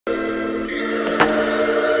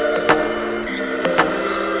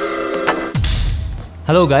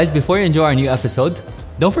Hello guys, before you enjoy our new episode,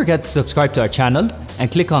 don't forget to subscribe to our channel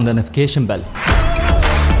and click on the notification bell.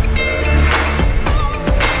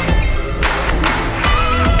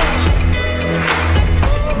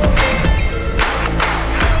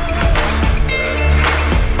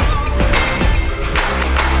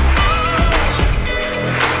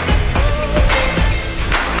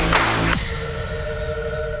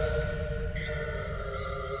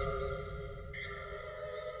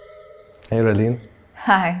 Hey Raline.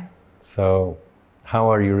 Hi. So,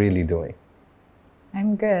 how are you really doing?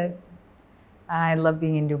 I'm good. I love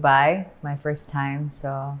being in Dubai. It's my first time,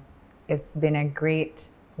 so it's been a great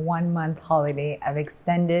 1 month holiday. I've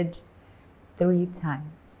extended 3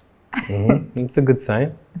 times. It's a good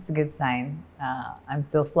sign. It's a good sign. I'm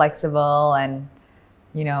still flexible and,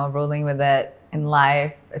 rolling with it in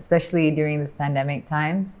life, especially during this pandemic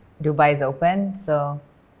times. Dubai is open, so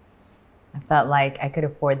I felt like I could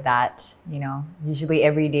afford that, Usually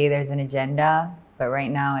every day there's an agenda, but right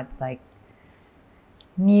now it's like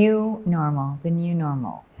new normal, the new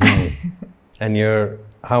normal. And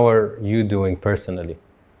how are you doing personally?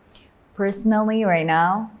 Personally, right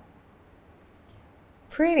now,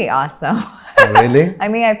 pretty awesome. Oh, really? I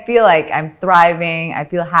mean, I feel like I'm thriving. I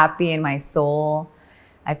feel happy in my soul.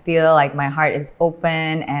 I feel like my heart is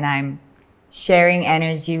open and I'm sharing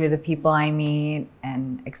energy with the people I meet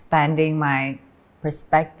and expanding my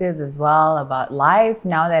perspectives as well about life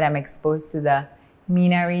now that I'm exposed to the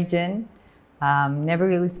MENA region. Never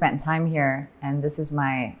really spent time here, and this is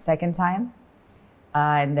my second time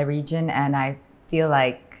in the region, and I feel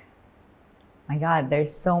like, my God,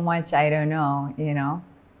 there's so much I don't know,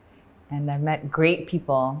 and I've met great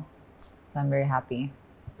people, so I'm very happy.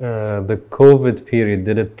 The COVID period,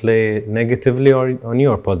 did it play negatively on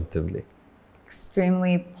you or positively?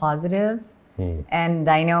 Extremely positive. And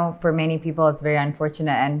I know for many people it's very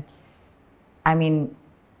unfortunate, and I mean,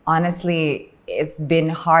 honestly, it's been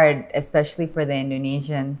hard, especially for the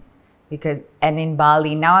Indonesians, and in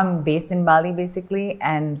Bali, now I'm based in Bali basically,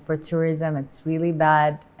 and for tourism it's really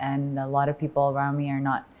bad and a lot of people around me are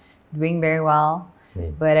not doing very well.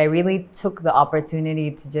 But I really took the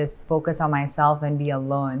opportunity to just focus on myself and be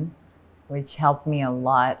alone, which helped me a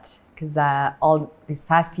lot. Because all these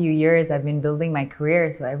past few years, I've been building my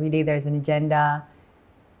career. So every day there's an agenda.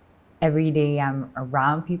 Every day I'm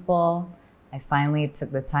around people. I finally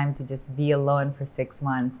took the time to just be alone for 6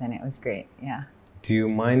 months, and it was great. Yeah. Do you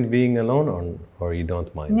mind being alone or you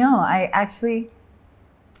don't mind? No, I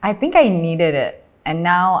think I needed it. And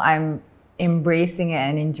now I'm embracing it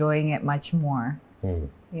and enjoying it much more.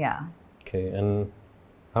 Yeah. Okay. And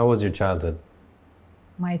how was your childhood?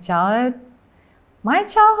 My childhood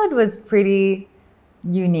was pretty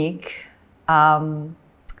unique. I'm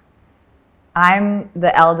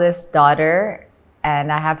the eldest daughter,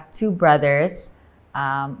 and I have 2 brothers.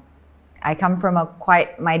 I come from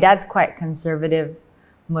my dad's quite conservative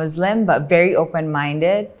Muslim, but very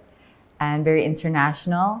open-minded and very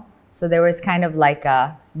international. So there was kind of like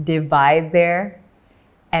a divide there.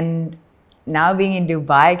 And now being in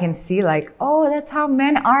Dubai, I can see like, oh, that's how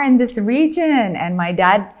men are in this region. And my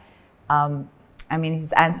dad,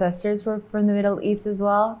 his ancestors were from the Middle East as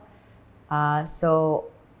well. So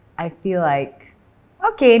I feel like,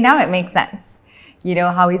 okay, now it makes sense.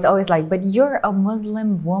 How he's always like, but you're a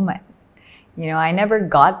Muslim woman. I never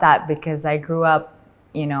got that because I grew up,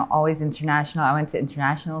 always international. I went to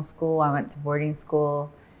international school. I went to boarding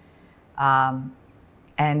school.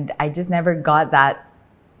 And I just never got that.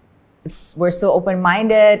 We're so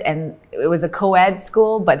open-minded, and it was a co-ed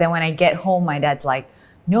school. But then when I get home, my dad's like,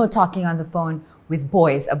 no talking on the phone with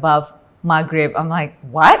boys above Maghrib. I'm like,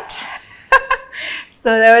 what?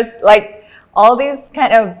 So there was like all these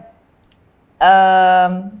kind of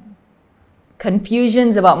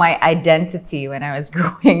confusions about my identity when I was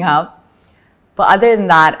growing up. But other than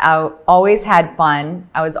that, I always had fun.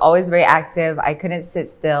 I was always very active. I couldn't sit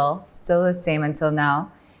still the same until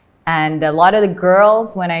now. And a lot of the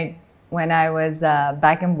girls, when I was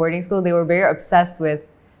back in boarding school, they were very obsessed with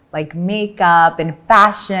like makeup and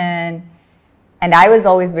fashion. And I was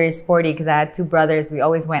always very sporty because I had 2 brothers. We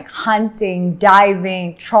always went hunting,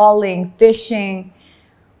 diving, trawling, fishing,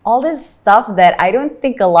 all this stuff that I don't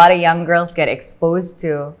think a lot of young girls get exposed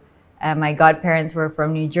to. My godparents were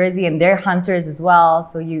from New Jersey, and they're hunters as well.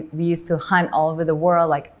 So we used to hunt all over the world.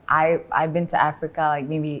 Like I've been to Africa like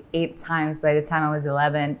maybe 8 times by the time I was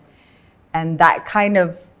 11. And that kind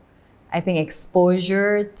of, I think,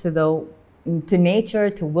 exposure to nature,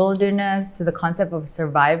 to wilderness, to the concept of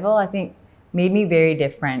survival, I think made me very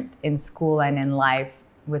different in school and in life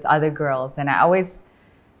with other girls. And I was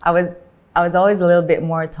always a little bit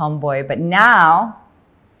more tomboy, but now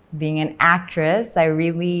being an actress, I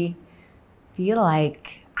really feel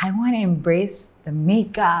like I want to embrace the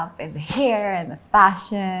makeup and the hair and the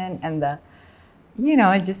fashion and the, you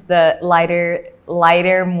know, just the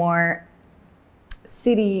lighter, more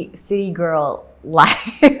city girl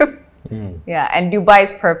life. Yeah, and Dubai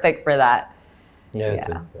is perfect for that. Yeah, it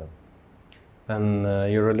is. Yeah.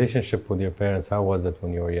 And your relationship with your parents, how was it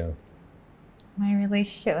when you were young? My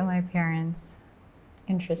relationship with my parents,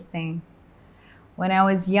 interesting. When I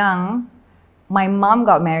was young, my mom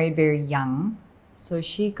got married very young. So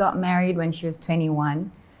she got married when she was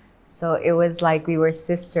 21. So it was like we were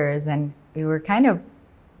sisters and we were kind of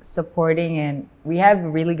supporting, and we have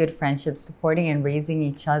really good friendships, supporting and raising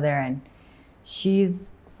each other. And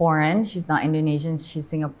she's foreign, she's not Indonesian,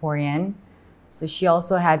 she's Singaporean. So she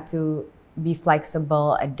also had to be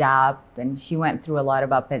flexible, adapt, and she went through a lot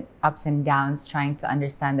of ups and downs trying to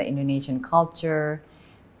understand the Indonesian culture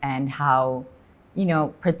and how, you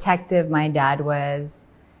know, protective my dad was.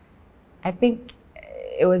 I think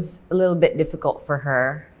it was a little bit difficult for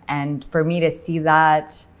her. And for me to see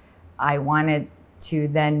that, I wanted to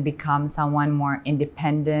then become someone more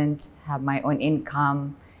independent, have my own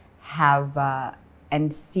income, have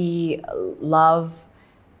and see love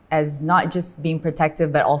as not just being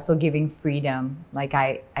protective, but also giving freedom. Like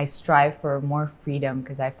I strive for more freedom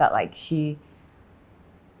because I felt like it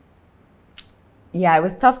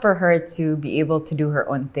was tough for her to be able to do her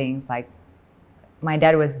own things. Like my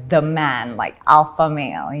dad was the man, like alpha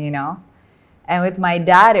male, you know? And with my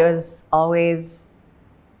dad, it was always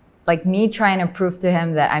like me trying to prove to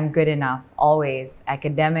him that I'm good enough, always,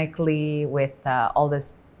 academically, with all the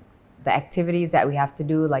activities that we have to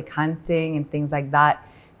do, like hunting and things like that.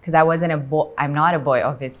 Because I'm not a boy,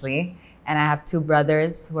 obviously. And I have two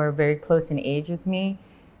brothers who are very close in age with me.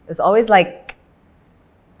 It was always like,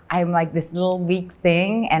 I'm like this little weak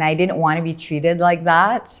thing, and I didn't want to be treated like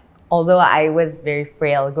that. Although I was very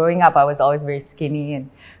frail. Growing up, I was always very skinny and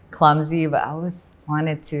clumsy, but I always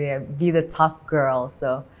wanted to be the tough girl.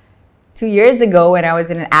 So 2 years ago, when I was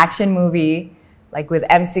in an action movie, like with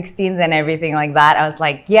M16s and everything like that, I was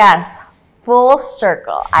like, yes, full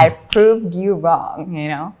circle. I proved you wrong, you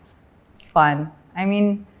know? It's fun. I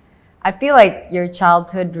mean, I feel like your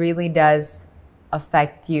childhood really does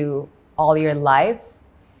affect you all your life.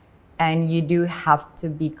 And you do have to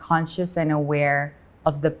be conscious and aware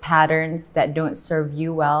of the patterns that don't serve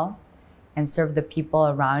you well and serve the people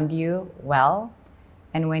around you well.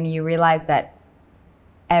 And when you realize that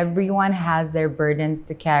everyone has their burdens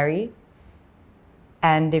to carry,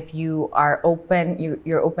 and if you are open,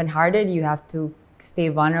 you're open-hearted, you have to stay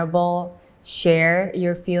vulnerable, share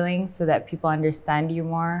your feelings so that people understand you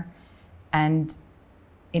more. And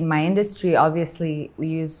in my industry, obviously, we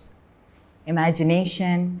use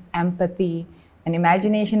imagination, empathy, and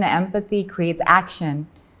imagination and empathy creates action.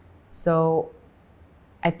 So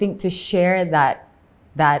I think to share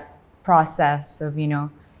that process of, you know,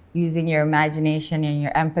 using your imagination and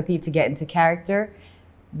your empathy to get into character,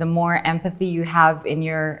 the more empathy you have in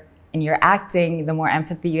your acting, the more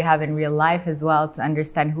empathy you have in real life as well to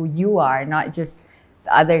understand who you are, not just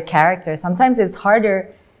the other character. Sometimes it's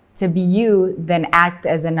harder to be you than act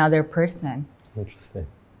as another person. Interesting.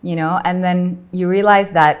 You know, and then you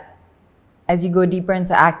realize that as you go deeper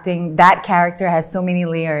into acting, that character has so many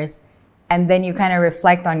layers. And then you kind of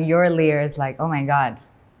reflect on your layers like, oh my God,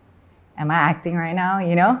 am I acting right now?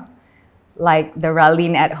 You know, like the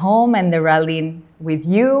Raline at home and the Raline with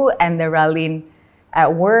you and the Raline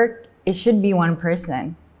at work, it should be one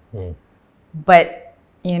person. But,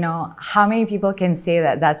 you know, how many people can say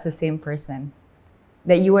that that's the same person?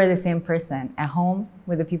 That you are the same person at home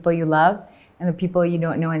with the people you love and the people you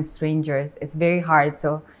don't know and strangers. It's very hard.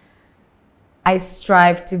 So I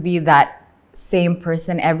strive to be that same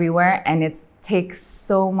person everywhere, and it takes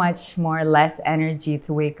so much more less energy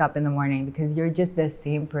to wake up in the morning because you're just the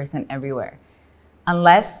same person everywhere.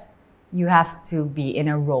 Unless you have to be in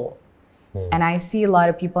a role. And I see a lot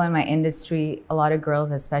of people in my industry, a lot of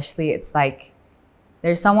girls especially, it's like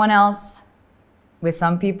there's someone else with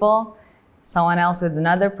some people, someone else with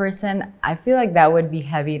another person. I feel like that would be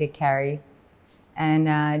heavy to carry.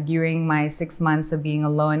 And during my 6 months of being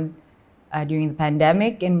alone during the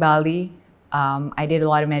pandemic in Bali, I did a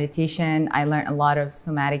lot of meditation. I learned a lot of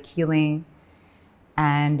somatic healing.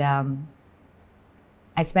 And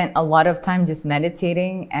I spent a lot of time just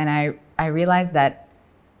meditating. And I realized that,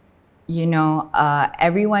 you know,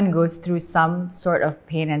 everyone goes through some sort of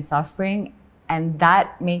pain and suffering. And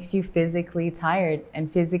that makes you physically tired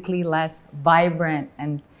and physically less vibrant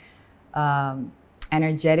and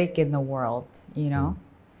energetic in the world, you know?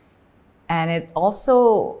 And it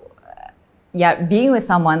also, yeah, being with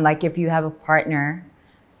someone, like if you have a partner,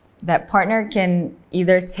 that partner can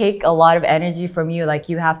either take a lot of energy from you, like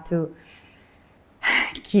you have to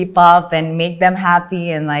keep up and make them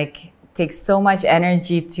happy, and like take so much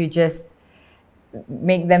energy to just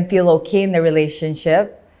make them feel okay in the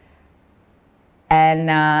relationship.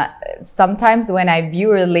 And sometimes when I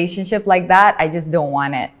view a relationship like that, I just don't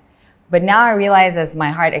want it. But now I realize as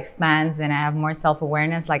my heart expands and I have more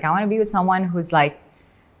self-awareness, like I want to be with someone who's like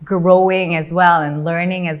growing as well and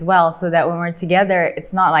learning as well, so that when we're together,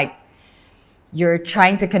 it's not like you're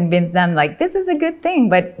trying to convince them like this is a good thing,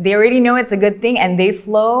 but they already know it's a good thing, and they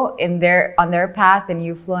flow in on their path, and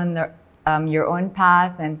you flow in your own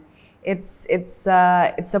path. And it's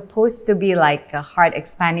supposed to be like a heart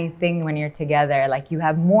expanding thing when you're together. Like you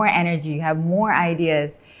have more energy, you have more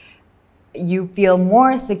ideas, you feel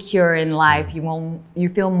more secure in life, you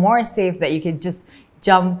feel more safe that you can just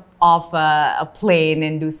jump off a plane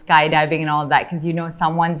and do skydiving and all of that, because you know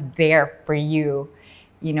someone's there for you,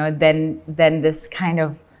 you know, than this kind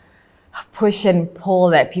of push and pull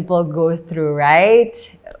that people go through,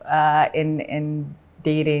 right? In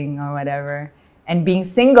dating or whatever. And being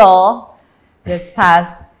single this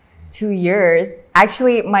past 2 years,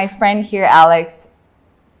 actually my friend here, Alex,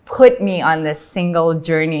 put me on this single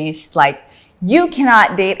journey. She's like, you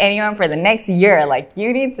cannot date anyone for the next year. Like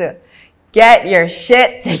you need to get your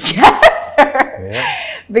shit together. Yeah.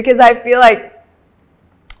 Because I feel like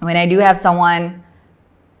when I do have someone,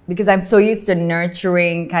 because I'm so used to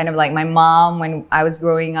nurturing, kind of like my mom when I was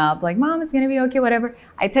growing up, like mom is gonna be okay, whatever.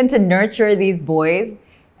 I tend to nurture these boys,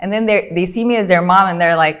 and then they see me as their mom and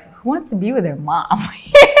they're like, who wants to be with their mom?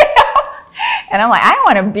 And I'm like, I don't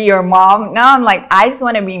want to be your mom. Now I'm like, I just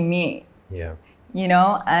want to be me. Yeah. You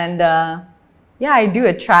know, and yeah, I do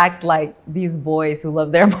attract like these boys who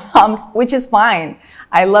love their moms, which is fine.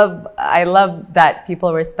 I love that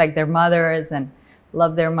people respect their mothers and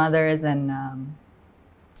love their mothers, and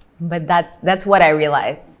but that's what I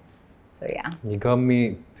realized. So yeah. You got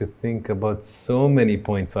me to think about so many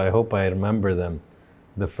points, so I hope I remember them.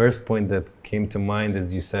 The first point that came to mind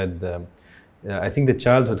is you said, I think the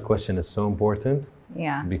childhood question is so important.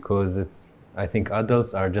 Yeah. Because I think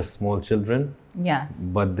adults are just small children. Yeah.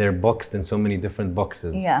 But they're boxed in so many different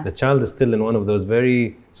boxes. Yeah. The child is still in one of those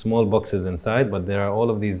very small boxes inside, but there are all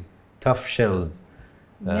of these tough shells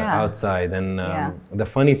outside. And the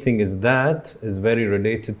funny thing is that is very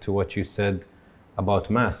related to what you said about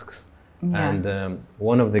masks. Yeah. And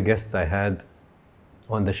one of the guests I had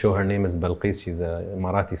on the show, her name is Balqis, she's a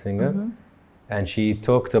Marathi singer. Mm-hmm. And she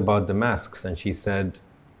talked about the masks, and she said,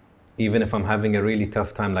 even if I'm having a really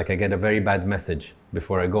tough time, like I get a very bad message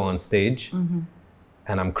before I go on stage, mm-hmm.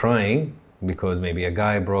 and I'm crying because maybe a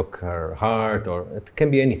guy broke her heart, or it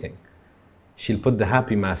can be anything. She'll put the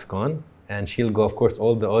happy mask on and she'll go, of course,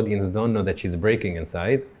 all the audience don't know that she's breaking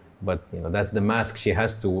inside, but you know, that's the mask she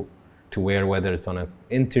has to wear, whether it's on an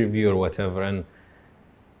interview or whatever. And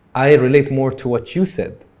I relate more to what you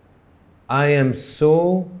said. I am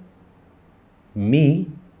so me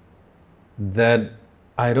that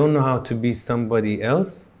I don't know how to be somebody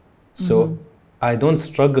else, so mm-hmm. I don't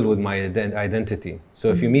struggle with my identity. So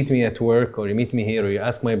mm-hmm. if you meet me at work, or you meet me here, or you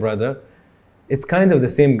ask my brother, it's kind of the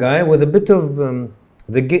same guy with a bit of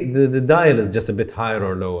the dial is just a bit higher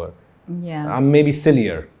or lower. Yeah, I'm maybe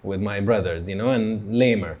sillier with my brothers, you know, and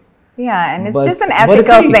lamer. Yeah, and it's just an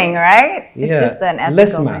ethical thing, right? It's just an ethical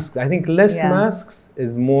less masks. I think less masks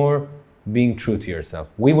is more being true to yourself.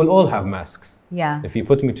 We will all have masks. Yeah. If you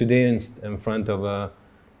put me today in front of a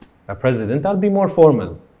president, I'll be more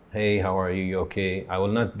formal. Hey, how are you? You okay? I will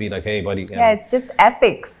not be like, hey, buddy. Yeah, it's just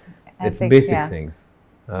ethics. It's basic things.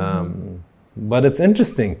 But it's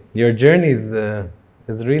interesting. Your journey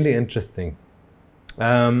is really interesting.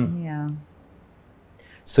 Yeah.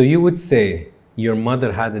 So you would say your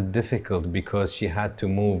mother had it difficult because she had to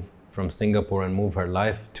move from Singapore and move her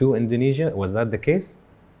life to Indonesia. Was that the case?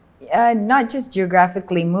 Not just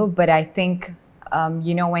geographically move, but I think,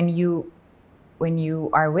 you know, when you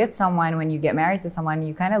are with someone, when you get married to someone,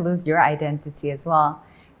 you kind of lose your identity as well.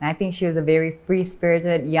 And I think she was a very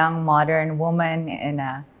free-spirited, young, modern woman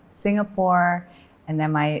in Singapore. And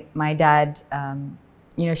then my dad,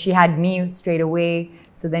 you know, she had me straight away.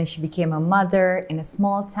 So then she became a mother in a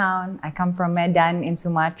small town. I come from Medan in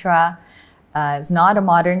Sumatra. It's not a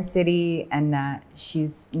modern city. And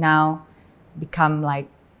she's now become like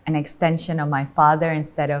an extension of my father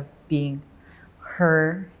instead of being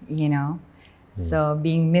her, you know. So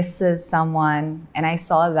being Mrs. someone, and I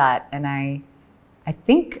saw that, and I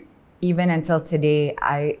think even until today,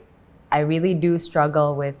 I really do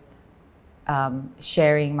struggle with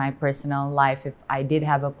sharing my personal life if I did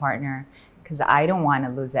have a partner, because I don't want to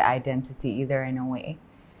lose the identity either in a way.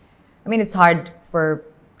 I mean, it's hard for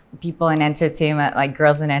people in entertainment, like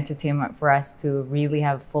girls in entertainment, for us to really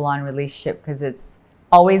have a full-on relationship, because it's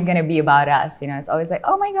always going to be about us, you know. It's always like,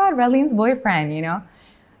 oh my God, Raline's boyfriend, you know,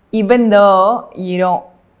 even though you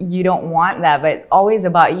don't want that, but it's always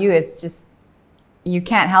about you. It's just, you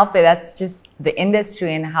can't help it. That's just the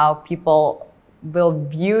industry and how people will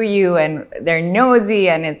view you, and they're nosy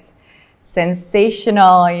and it's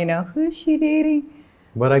sensational, you know, who's she dating?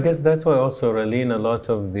 But I guess that's why also, Raline, a lot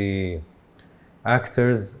of the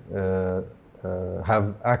actors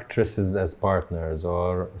have actresses as partners,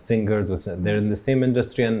 or singers with, they're in the same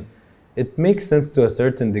industry, and it makes sense to a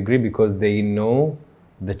certain degree because they know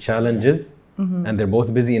the challenges, and they're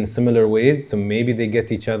both busy in similar ways, so maybe they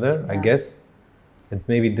get each other. I guess it's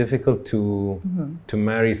maybe difficult to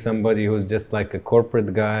marry somebody who's just like a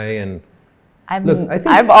corporate guy. And look, I think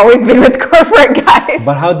I've always been with corporate guys.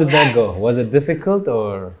 But how did that go? Was it difficult,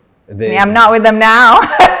 or they? Yeah, I'm not with them now.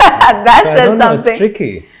 That says something. It's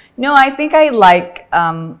tricky. No, I think I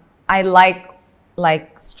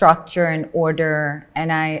like structure and order,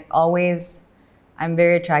 and I'm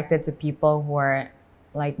very attracted to people who are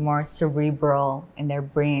like more cerebral in their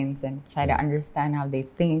brains and try to understand how they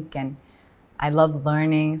think. And I love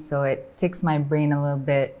learning, so it takes my brain a little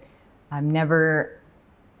bit. I've never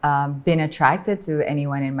been attracted to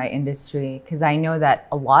anyone in my industry, because I know that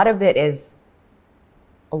a lot of it is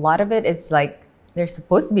like, they're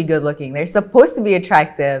supposed to be good looking, they're supposed to be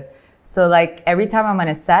attractive. So like every time I'm on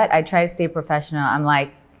a set, I try to stay professional. I'm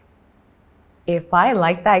like, if I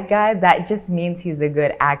like that guy, that just means he's a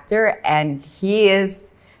good actor, and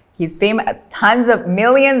he's famous. Tons of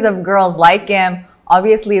millions of girls like him.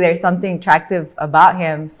 Obviously there's something attractive about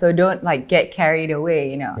him, so don't like get carried away,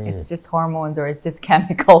 you know. It's just hormones, or it's just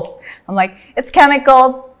chemicals. I'm like, it's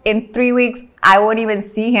chemicals. In 3 weeks, I won't even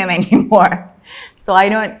see him anymore. So I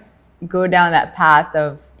don't go down that path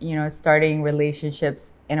of, you know, starting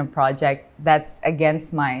relationships in a project. That's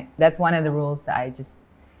one of the rules that I just,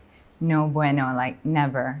 no bueno, like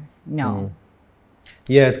never, no.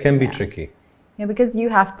 Yeah, it can be tricky. Yeah, because you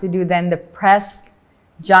have to do then the press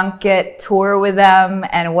junket tour with them,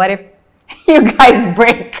 and what if you guys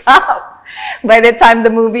break up? By the time the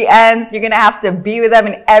movie ends, you're gonna have to be with them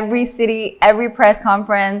in every city, every press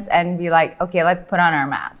conference, and be like, okay, let's put on our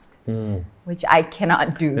mask, which I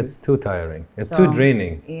cannot do. It's too tiring. It's too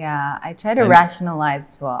draining. Yeah, I try to rationalize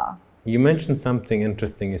as well. You mentioned something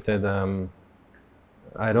interesting. You said,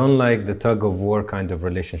 I don't like the tug of war kind of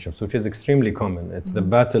relationships, which is extremely common. It's the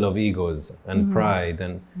battle of egos and pride,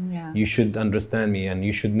 and you should understand me, and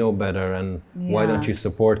you should know better, and why don't you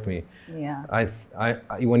support me? Yeah.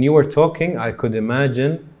 When you were talking, I could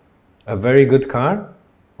imagine a very good car,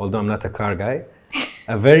 although I'm not a car guy.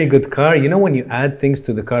 A very good car, you know, when you add things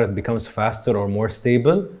to the car, it becomes faster or more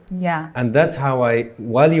stable. Yeah. And that's how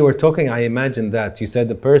while you were talking, I imagined that. You said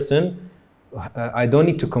the person, I don't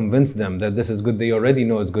need to convince them that this is good. They already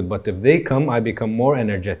know it's good. But if they come, I become more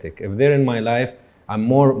energetic. If they're in my life, I'm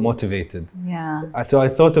more motivated. Yeah. So I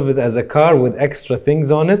thought of it as a car with extra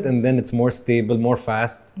things on it, and then it's more stable, more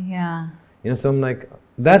fast. Yeah. You know, so I'm like,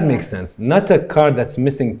 that makes sense. Not a car that's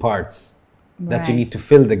missing parts that you need to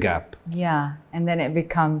fill the gap. Yeah. And then it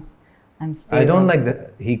becomes unstable. I don't like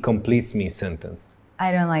the "he completes me" sentence.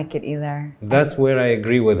 I don't like it either. That's where I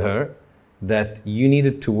agree with her, that you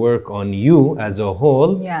needed to work on you as a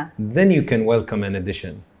whole, then you can welcome an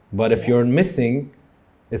addition. But if you're missing,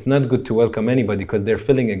 it's not good to welcome anybody, because they're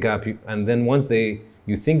filling a gap. And then once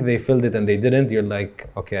you think they filled it and they didn't, you're like,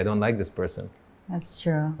 okay, I don't like this person. That's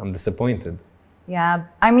true. I'm disappointed. Yeah,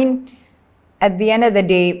 I mean, at the end of the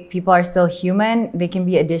day, people are still human. They can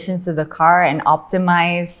be additions to the car and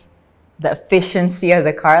optimize the efficiency of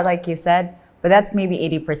the car, like you said. But that's maybe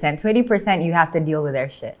 80%. 20%, you have to deal with their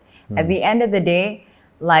shit. At the end of the day,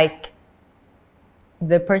 like,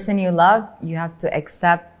 the person you love, you have to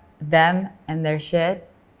accept them and their shit,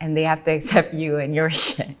 and they have to accept you and your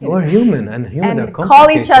shit. We're human, and humans are complicated. Call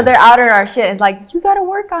each other out on our shit. It's like, you gotta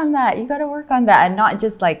work on that. You gotta work on that, and not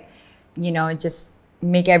just like, you know, just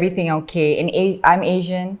make everything okay. I'm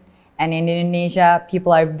Asian, and in Indonesia,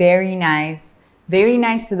 people are very nice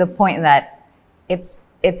to the point that it's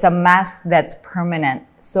a mask that's permanent.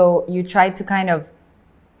 So you try to kind of,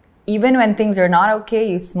 even when things are not okay,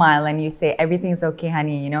 you smile and you say, everything's okay,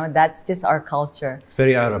 honey. You know, that's just our culture. It's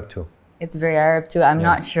very Arab too. It's very Arab too. I'm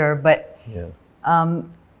not sure, but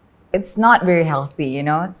it's not very healthy, you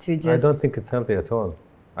know, to just... I don't think it's healthy at all.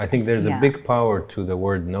 I think there's a big power to the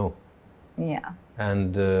word no. Yeah.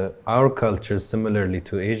 And our cultures, similarly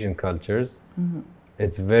to Asian cultures,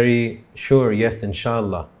 it's very sure, yes,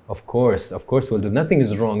 inshallah, of course we'll do. Nothing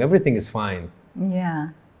is wrong, everything is fine. Yeah.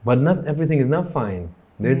 But not everything is not fine.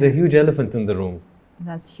 There's a huge elephant in the room.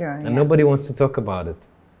 That's true. And nobody wants to talk about it.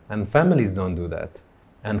 And families don't do that.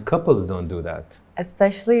 And couples don't do that.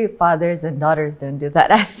 Especially fathers and daughters don't do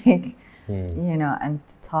that, I think, you know, and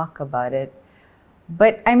to talk about it.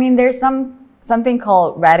 But I mean, there's something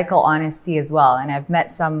called radical honesty as well. And I've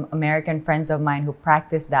met some American friends of mine who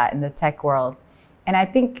practice that in the tech world. And I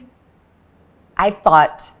think I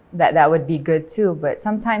thought that that would be good too, but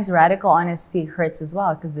sometimes radical honesty hurts as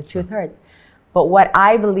well because the truth hurts. But what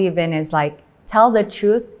I believe in is like, tell the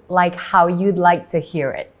truth like how you'd like to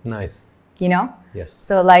hear it. Nice. You know? Yes.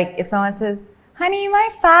 So like if someone says, honey, am I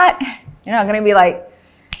fat? You're not gonna be like,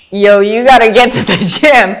 yo, you gotta get to the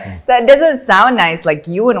gym. That doesn't sound nice. Like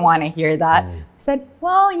you wouldn't wanna hear that. I said,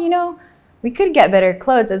 well, you know, we could get better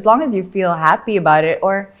clothes as long as you feel happy about it.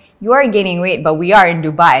 Or you are gaining weight, but we are in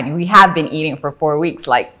Dubai and we have been eating for 4 weeks.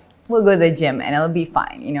 Like we'll go to the gym and it'll be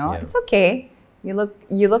fine, you know? It's okay. You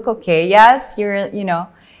look okay. Yes, you're, you know,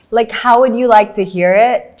 like how would you like to hear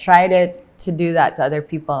it? Try to do that to other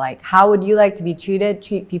people. Like how would you like to be treated?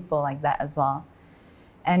 Treat people like that as well.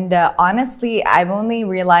 And honestly, I've only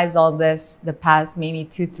realized all this the past maybe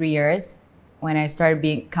 2-3 years when I started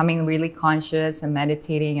becoming really conscious and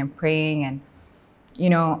meditating and praying and, you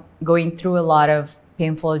know, going through a lot of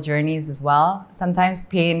painful journeys as well. Sometimes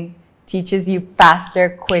pain teaches you faster,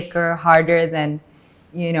 quicker, harder than,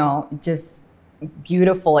 you know, just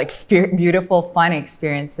beautiful, fun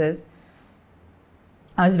experiences.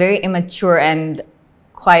 I was very immature and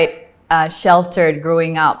quite sheltered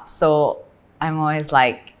growing up. So I'm always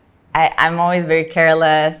like, I'm always very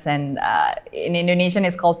careless. And in Indonesian,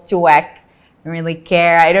 it's called cuek. I don't really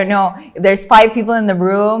care. I don't know if there's 5 people in the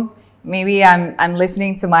room. Maybe I'm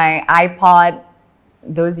listening to my iPod.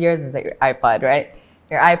 Those years was like your iPod, right?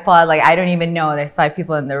 Your iPod, like I don't even know there's 5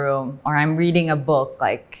 people in the room. Or I'm reading a book,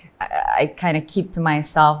 like I kind of keep to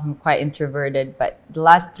myself. I'm quite introverted. But the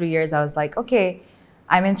last 3 years, I was like, okay,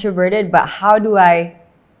 I'm introverted, but how do I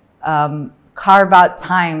carve out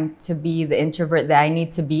time to be the introvert that I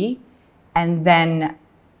need to be and then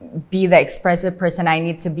be the expressive person I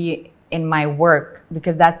need to be in my work?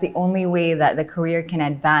 Because that's the only way that the career can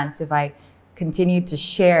advance if I continue to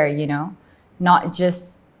share, you know, not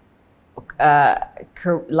just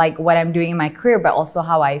like what I'm doing in my career, but also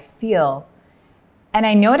how I feel. And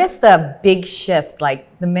I noticed a big shift,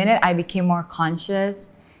 like the minute I became more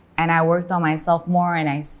conscious and I worked on myself more and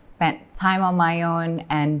I spent time on my own,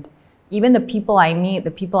 and even the people I meet,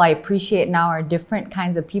 the people I appreciate now are different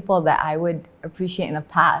kinds of people that I would appreciate in the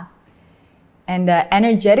past. And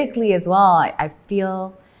energetically as well, I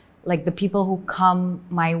feel like the people who come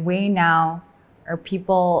my way now are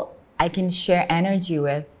people I can share energy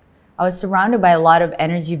with. I was surrounded by a lot of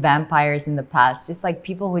energy vampires in the past, just like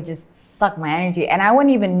people who just suck my energy. And I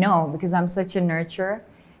wouldn't even know because I'm such a nurturer.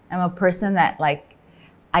 I'm a person that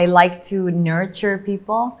I like to nurture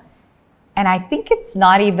people. And I think it's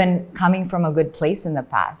not even coming from a good place in the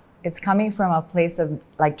past. It's coming from a place of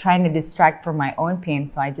like trying to distract from my own pain.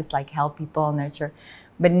 So I just like help people nurture.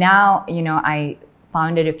 But now, you know, I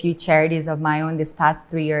founded a few charities of my own this past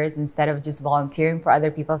 3 years instead of just volunteering for other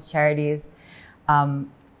people's charities.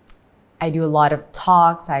 I do a lot of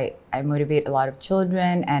talks. I motivate a lot of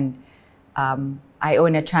children, and I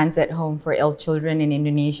own a transit home for ill children in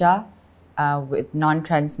Indonesia with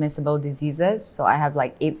non-transmissible diseases. So I have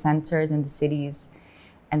like 8 centers in the cities.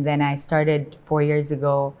 And then I started 4 years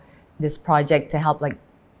ago this project to help like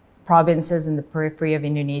provinces in the periphery of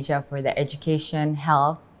Indonesia for their education,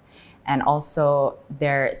 health, and also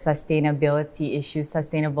their sustainability issues,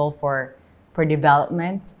 sustainable for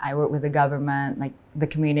development. I work with the government, like the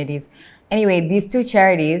communities. Anyway, these 2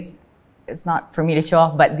 charities, it's not for me to show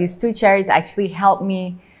off, but these 2 charities actually helped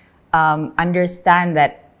me understand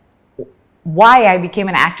that why I became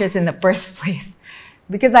an actress in the first place.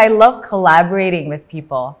 Because I love collaborating with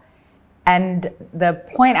people. And the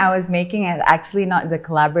point I was making is actually not the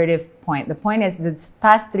collaborative point. The point is the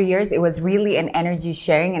past 3 years, it was really an energy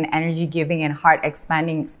sharing and energy giving and heart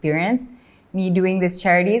expanding experience, me doing these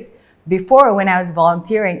charities. Before, when I was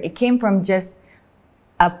volunteering, it came from just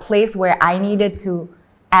a place where I needed to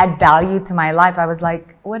add value to my life. I was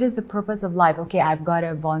like, what is the purpose of life? Okay, I've got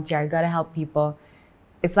to volunteer. I've got to help people.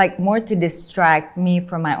 It's like more to distract me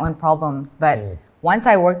from my own problems. But once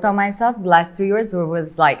I worked on myself, the last 3 years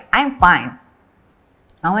was like, I'm fine.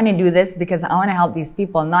 I want to do this because I want to help these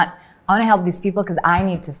people, not I want to help these people because I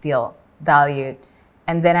need to feel valued.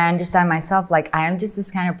 And then I understand myself, like I am just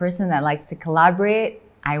this kind of person that likes to collaborate.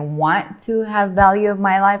 I want to have value of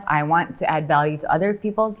my life. I want to add value to other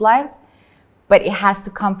people's lives. But it has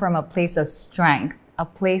to come from a place of strength, a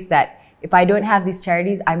place that if I don't have these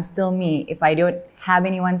charities, I'm still me. If I don't have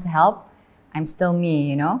anyone to help, I'm still me,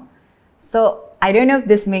 you know? So I don't know if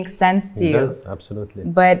this makes sense to you. It does, absolutely.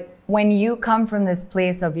 But when you come from this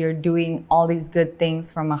place of you're doing all these good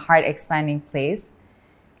things from a heart expanding place,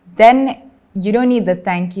 then you don't need the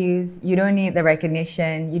thank yous, you don't need the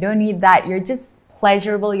recognition, you don't need that. You're just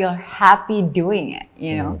pleasurable, you're happy doing it,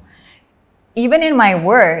 you know? Even in my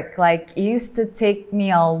work, like it used to take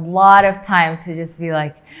me a lot of time to just be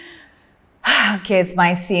like, okay, it's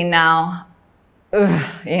my scene now.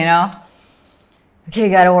 Ugh, you know? Okay,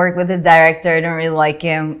 gotta work with this director, I don't really like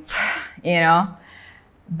him, you know?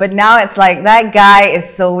 But now it's like, that guy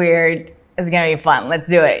is so weird, it's gonna be fun, let's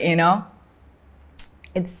do it, you know?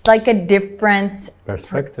 It's like a different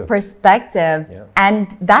perspective. Yeah.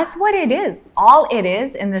 And that's what it is. All it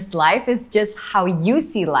is in this life is just how you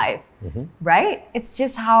see life, right? It's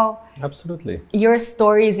just how absolutely your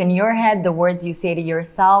stories in your head, the words you say to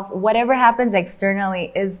yourself, whatever happens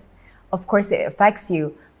externally is, of course, it affects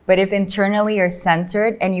you. But if internally you're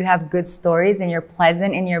centered and you have good stories and you're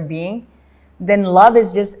pleasant in your being, then love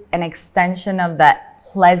is just an extension of that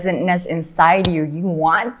pleasantness inside you. You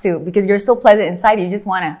want to, because you're so pleasant inside, you just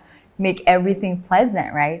want to make everything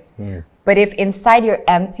pleasant, right? But if inside you're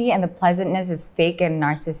empty and the pleasantness is fake and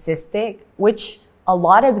narcissistic, which a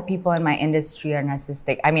lot of the people in my industry are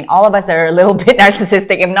narcissistic. I mean, all of us are a little bit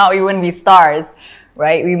narcissistic. If not, we wouldn't be stars,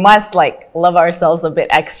 right? We must like love ourselves a bit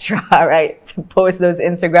extra, right? To post those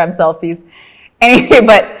Instagram selfies. Anyway,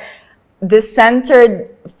 but this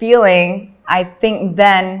centered feeling, I think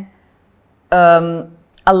then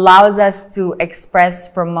allows us to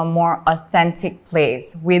express from a more authentic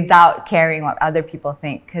place without caring what other people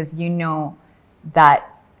think. Because you know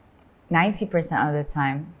that 90% of the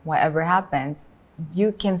time, whatever happens,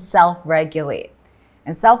 you can self-regulate.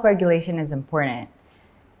 And self-regulation is important.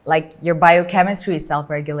 Like your biochemistry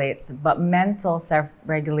self-regulates, but mental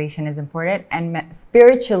self-regulation is important. And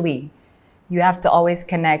spiritually, you have to always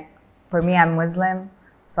connect. For me, I'm Muslim.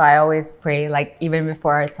 So I always pray, like even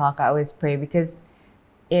before I talk, I always pray because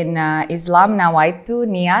in Islam, nawaitu,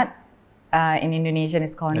 niat, in Indonesian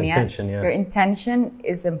it's called niat. Intention, yeah. Your intention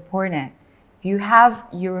is important. If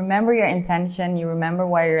you remember your intention, you remember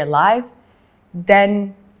why you're alive,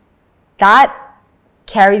 then that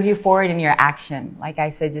carries you forward in your action. Like I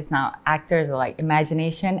said just now, actors are like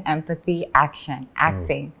imagination, empathy, action,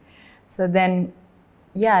 acting. So then,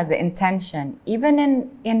 yeah, the intention. Even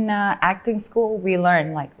in acting school, we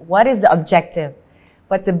learn like, what is the objective?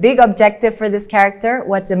 What's a big objective for this character?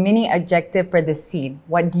 What's a mini objective for this scene?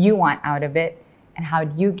 What do you want out of it? And how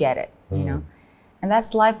do you get it, you know? And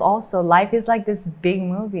that's life also. Life is like this big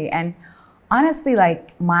movie. And honestly,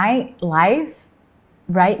 like my life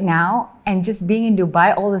right now and just being in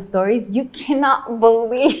Dubai, all the stories, you cannot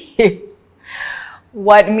believe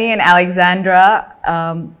what me and Alexandra,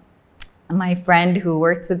 my friend who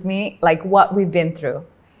works with me, like what we've been through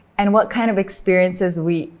and what kind of experiences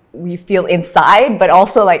we feel inside, but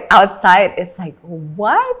also like outside. It's like,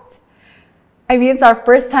 what? I mean, it's our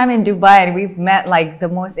first time in Dubai and we've met like the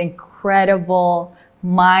most incredible,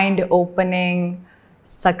 mind-opening,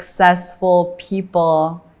 successful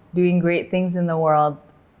people doing great things in the world.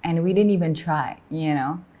 And we didn't even try, you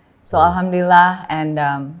know? So alhamdulillah. And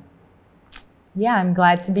yeah, I'm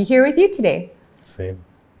glad to be here with you today. Same.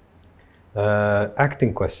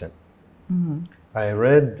 Acting question. I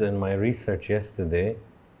read in my research yesterday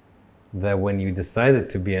that when you decided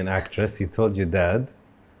to be an actress, you told your dad,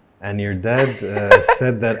 and your dad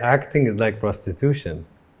said that acting is like prostitution.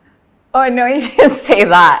 Oh, no, he didn't say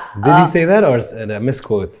that. Did he say that or a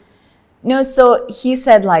misquote? No, so he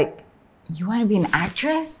said like, you want to be an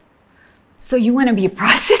actress? So you want to be a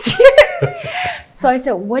prostitute? So I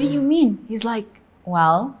said, what do you mean? He's like,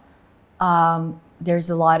 well, there's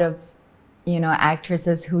a lot of, you know,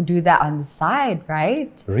 actresses who do that on the side,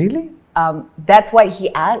 right? Really? That's what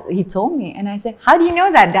he told me. And I said, how do you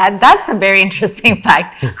know that, Dad? That's a very interesting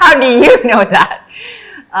fact. How do you know that?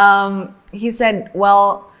 He said,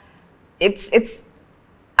 well,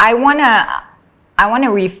 I want to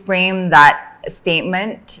reframe that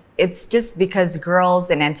statement. It's just because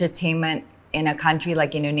girls in entertainment in a country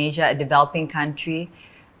like Indonesia, a developing country,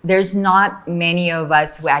 there's not many of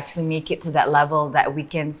us who actually make it to that level that we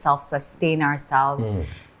can self-sustain ourselves,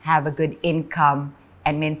 have a good income,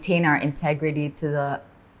 and maintain our integrity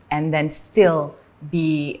and then still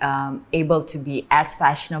be able to be as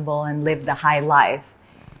fashionable and live the high life.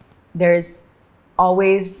 There's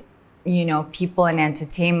always, you know, people in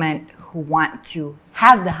entertainment who want to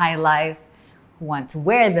have the high life, who want to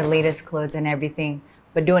wear the latest clothes and everything,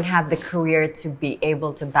 but don't have the career to be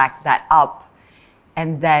able to back that up.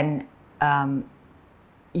 And then,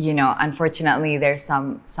 you know, unfortunately, there's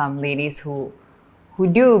some ladies who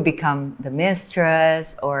do become the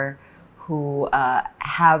mistress or who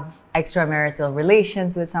have extramarital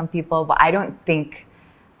relations with some people, but I don't think,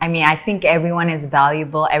 I mean, I think everyone is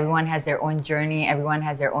valuable. Everyone has their own journey. Everyone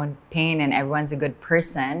has their own pain, and everyone's a good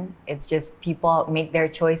person. It's just people make their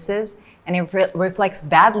choices, and it reflects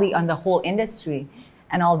badly on the whole industry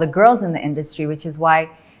and all the girls in the industry, which is why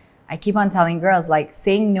I keep on telling girls, like,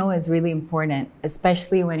 saying no is really important,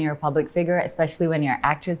 especially when you're a public figure, especially when you're an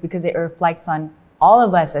actress, because it reflects on all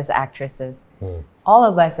of us as actresses, all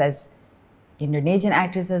of us as Indonesian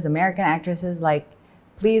actresses, American actresses. Like,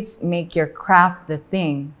 please make your craft the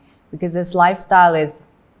thing, because this lifestyle is,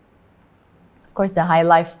 of course, the high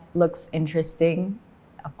life looks interesting.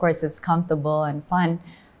 Of course, it's comfortable and fun,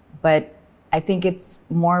 but I think it's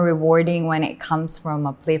more rewarding when it comes from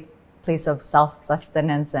a place of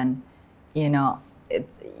self-sustenance, and, you know,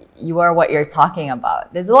 you are what you're talking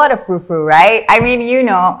about. There's a lot of frou-frou, right? I mean, you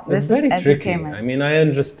know, this is entertainment. I mean, I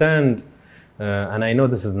understand, and I know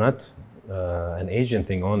this is not an Asian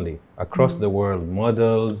thing only. Across the world,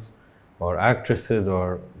 models or actresses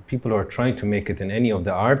or people who are trying to make it in any of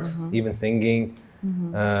the arts, even singing,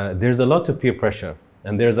 there's a lot of peer pressure,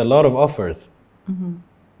 and there's a lot of offers.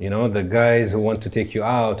 You know, the guys who want to take you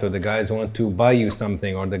out, or the guys who want to buy you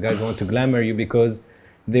something, or the guys who want to glamour you because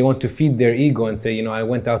they want to feed their ego and say, you know, I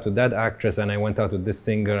went out with that actress, and I went out with this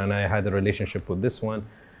singer, and I had a relationship with this one.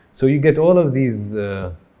 So you get all of these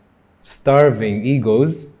starving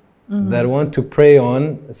egos that want to prey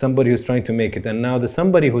on somebody who's trying to make it. And now the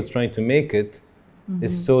somebody who's trying to make it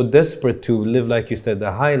is so desperate to live, like you said,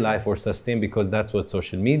 the high life or sustain, because that's what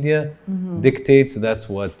social media dictates, that's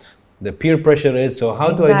what the peer pressure is. So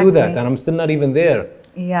how do I do that? And I'm still not even there.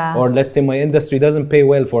 Yeah. Or let's say my industry doesn't pay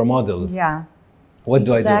well for models. Yeah. What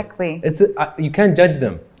do I do? Exactly. It's you can't judge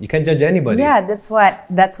them. You can't judge anybody. Yeah, that's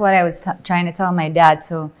what I was trying to tell my dad.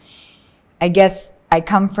 So I guess I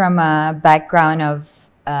come from a background of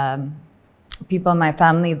people in my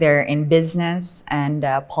family, they're in business and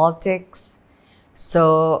politics.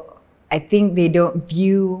 So I think they don't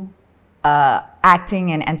view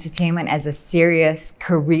acting and entertainment as a serious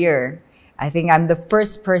career. I think I'm the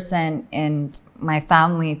first person in my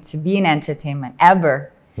family to be in entertainment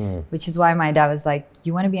ever, which is why my dad was like,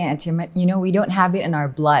 you want to be in entertainment? You know, we don't have it in our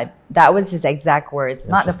blood. That was his exact words,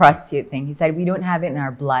 not the prostitute thing. He said, we don't have it in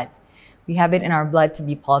our blood. We have it in our blood to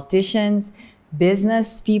be politicians,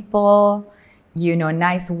 business people, you know,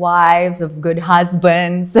 nice wives of good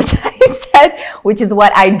husbands. That's what he said, which is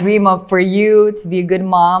what I dream of for you, to be a good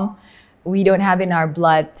mom. We don't have it in our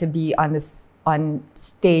blood to be on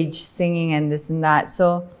stage singing and this and that.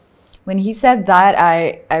 So when he said that,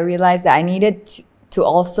 I realized that I needed to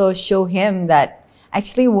also show him that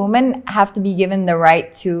actually women have to be given the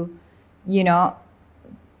right to, you know,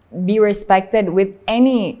 be respected with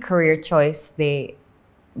any career choice they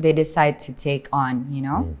decide to take on, you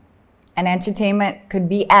know? And entertainment could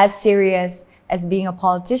be as serious as being a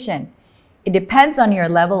politician. It depends on your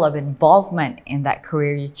level of involvement in that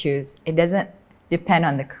career you choose. It doesn't depend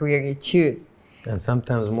on the career you choose. And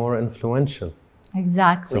sometimes more influential.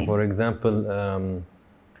 Exactly. So for example,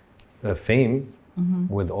 fame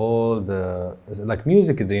with all the, like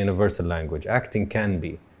music is a universal language. Acting can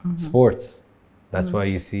be. Sports. That's why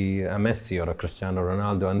you see a Messi or a Cristiano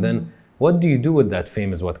Ronaldo. And then what do you do with that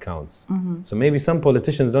fame is what counts. So maybe some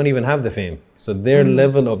politicians don't even have the fame. So their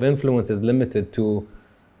level of influence is limited to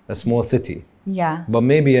a small city. Yeah. But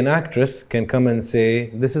maybe an actress can come and say,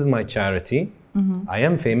 this is my charity. I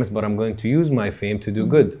am famous, but I'm going to use my fame to do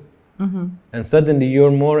good. And suddenly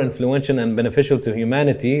you're more influential and beneficial to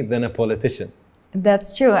humanity than a politician.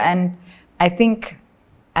 That's true. And I think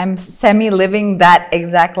I'm semi-living that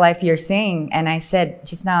exact life you're saying. And I said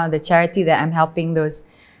just now, the charity that I'm helping those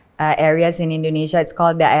areas in Indonesia, it's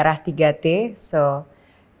called Daerah 3T. So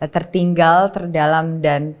tertinggal, terdalam,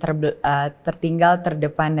 dan tertinggal,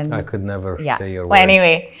 terdepan, dan I could never say your words. Well,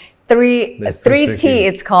 anyway, 3T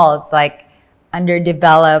it's called. It's like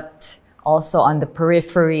underdeveloped, also on the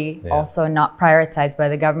periphery, also not prioritized by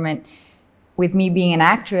the government. With me being an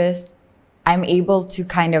actress, I'm able to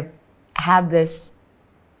kind of have this,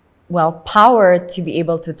 well, power to be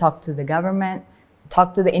able to talk to the government,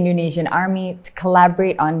 talk to the Indonesian army, to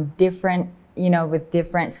collaborate on different, you know, with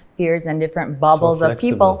different spheres and different bubbles of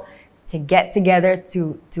people to get together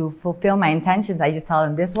to fulfill my intentions. I just tell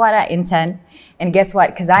them, this is what I intend. And guess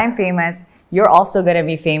what? Because I'm famous, you're also going to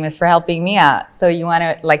be famous for helping me out. So you want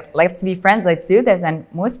to, like, let's be friends, let's do this. And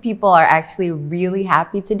most people are actually really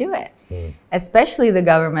happy to do it. Especially the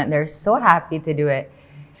government, they're so happy to do it.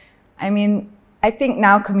 I mean, I think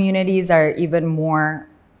now communities are even more,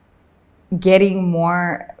 getting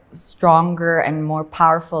more stronger and more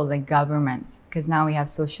powerful than governments, because now we have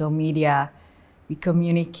social media, we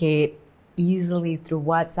communicate easily through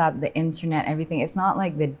WhatsApp, the internet, everything. It's not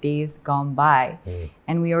like the days gone by.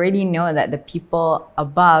 And we already know that the people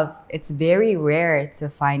above, it's very rare to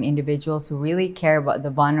find individuals who really care about the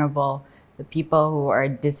vulnerable, the people who are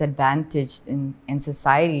disadvantaged in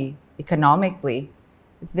society economically.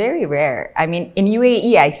 It's very rare. I mean, in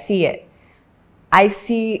UAE, I see it. I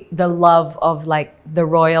see the love of like the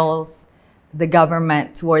royals, the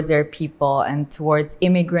government towards their people and towards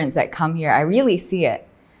immigrants that come here. I really see it.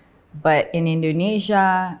 But in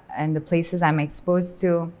Indonesia and the places I'm exposed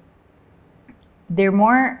to, they're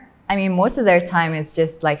more, I mean, most of their time is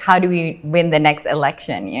just like, how do we win the next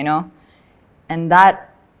election, you know? And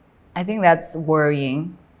that, I think that's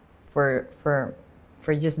worrying for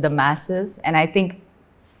just the masses. And I think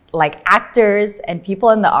like actors and people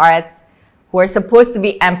in the arts who are supposed to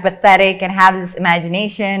be empathetic and have this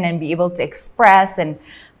imagination and be able to express and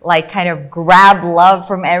like kind of grab love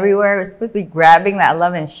from everywhere. We're supposed to be grabbing that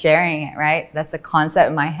love and sharing it, right? That's the concept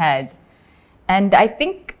in my head. And I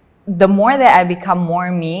think the more that I become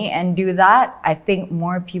more me and do that, I think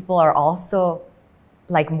more people are also,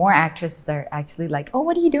 like more actresses are actually like, oh,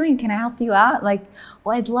 what are you doing? Can I help you out? Like, oh,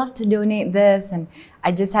 I'd love to donate this. And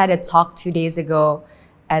I just had a talk 2 days ago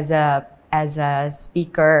as a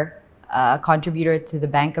speaker, contributor to the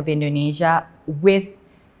Bank of Indonesia with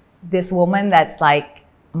this woman that's like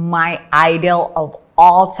my idol of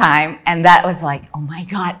all time. And that was like, oh my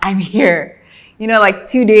God, I'm here. You know, like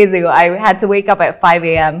 2 days ago, I had to wake up at 5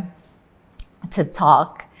 a.m. to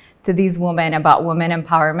talk to these women about women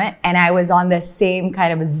empowerment. And I was on the same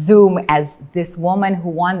kind of Zoom as this woman who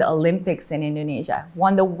won the Olympics in Indonesia,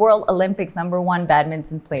 won the World Olympics #1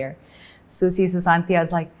 badminton player, Susi Susanti. I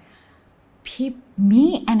was like,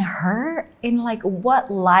 me and her, in like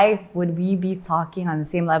what life would we be talking on the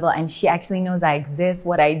same level? And she actually knows I exist,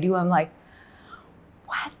 what I do. I'm like,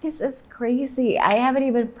 what? This is crazy. I haven't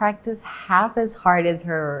even practiced half as hard as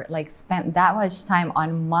her, like spent that much time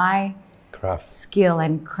on my craft, skill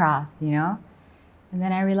and craft, you know? And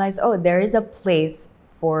then I realized, oh, there is a place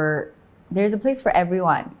for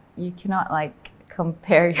everyone. You cannot like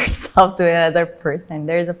compare yourself to another person.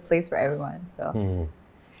 There's a place for everyone, so.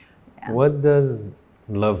 Yeah. What does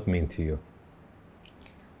love mean to you?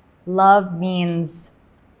 Love means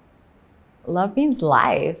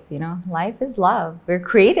life, you know? Life is love. We're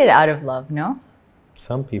created out of love, no?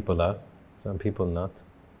 Some people are, some people not.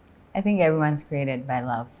 I think everyone's created by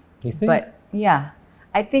love. You think? But yeah,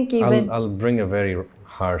 I think even... I'll bring a very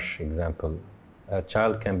harsh example. A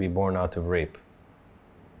child can be born out of rape.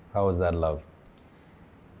 How is that love?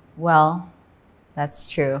 Well, that's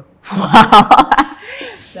true. Wow.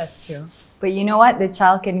 That's true. But you know what? The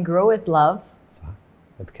child can grow with love.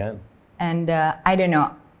 It can. And I don't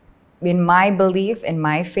know. In my belief, in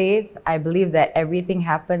my faith, I believe that everything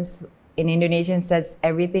happens, in Indonesian says,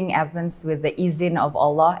 everything happens with the izin of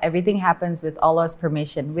Allah. Everything happens with Allah's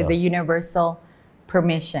permission, with the universal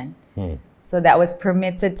permission. So that was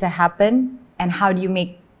permitted to happen. And how do you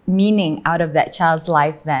make meaning out of that child's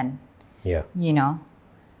life then? Yeah. You know?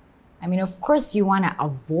 I mean, of course, you want to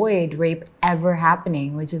avoid rape ever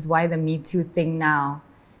happening, which is why the Me Too thing now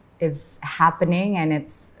is happening. And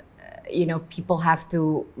it's, you know, people have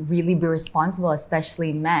to really be responsible,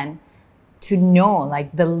 especially men, to know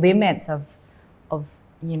like the limits of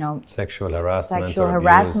you know, sexual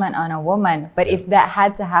harassment on a woman. But if that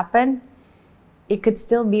had to happen, it could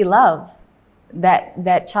still be love.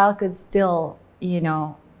 That child could still, you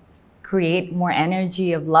know, create more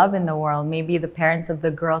energy of love in the world. Maybe the parents of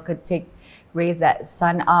the girl could raise that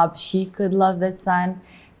son up. She could love the son.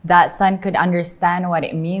 That son could understand what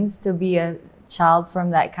it means to be a child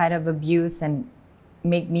from that kind of abuse and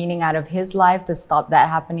make meaning out of his life to stop that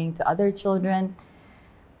happening to other children.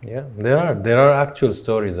 Yeah, there are actual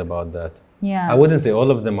stories about that. Yeah. I wouldn't say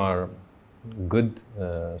all of them are good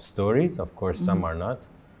stories. Of course, some are not.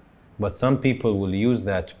 But some people will use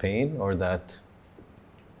that pain or that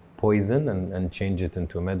poison and change it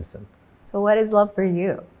into medicine. So what is love for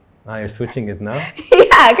you? You're switching it now?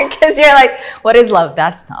 Yeah, because you're like, what is love?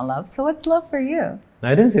 That's not love. So what's love for you?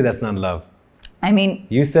 I didn't say that's not love. I mean...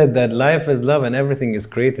 You said that life is love and everything is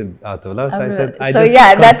created out of love. So I said,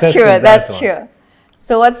 yeah, that's true. That's true.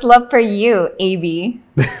 So what's love for you, AB?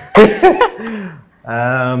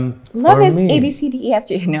 Love is A, B, C, D, E, F,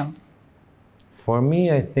 G, no. For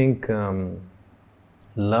me, I think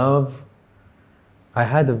love... I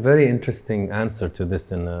had a very interesting answer to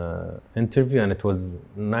this in an interview, and it was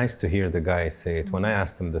nice to hear the guy say it. When I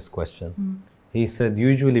asked him this question, he said,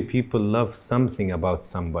 usually people love something about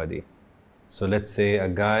somebody. So let's say a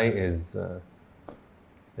guy is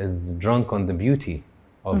drunk on the beauty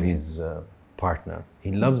of his partner.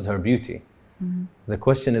 He loves her beauty. The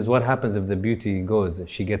question is, what happens if the beauty goes?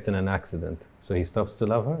 She gets in an accident. So he stops to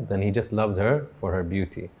love her. Then he just loved her for her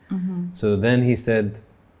beauty. So then he said,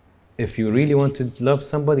 if you really want to love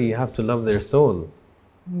somebody, you have to love their soul.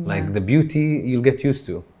 Like the beauty you'll get used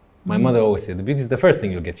to. My mother always said, the beauty is the first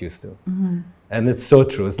thing you'll get used to. And it's so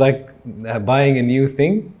true. It's like buying a new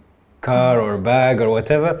thing, car or bag or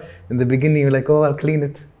whatever. In the beginning, you're like, oh, I'll clean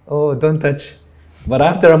it. Oh, don't touch. But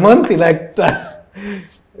after a month, you're like,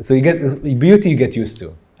 so you get beauty you get used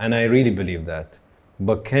to. And I really believe that.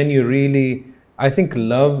 But can you really, I think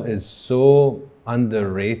love is so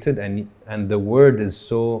underrated and the word is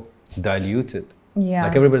so diluted. Yeah.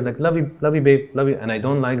 Like everybody's like, love you, babe, love you. And I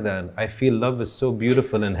don't like that. I feel love is so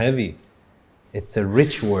beautiful and heavy. It's a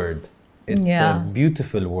rich word. It's a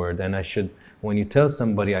beautiful word. And when you tell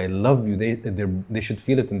somebody, I love you, they should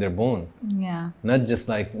feel it in their bone. Yeah. Not just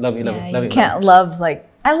like, love you, love you, love you. You can't love like,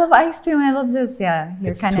 I love ice cream, I love this. Yeah,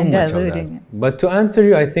 you're kind of diluting it. But to answer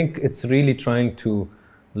you, I think it's really trying to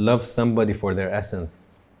love somebody for their essence.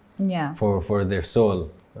 Yeah. For their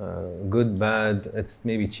soul. Good, bad, it's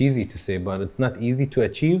maybe cheesy to say, but it's not easy to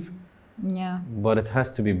achieve. Yeah. But it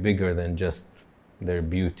has to be bigger than just their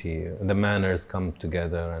beauty. The manners come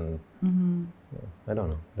together and I don't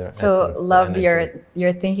know. Their so essence, love,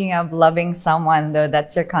 you're thinking of loving someone though.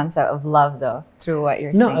 That's your concept of love though, through what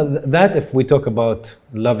you're saying. No, that if we talk about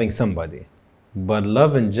loving somebody. But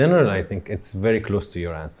love in general, I think it's very close to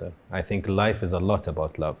your answer. I think life is a lot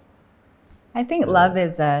about love. I think love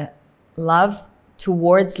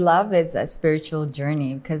towards love is a spiritual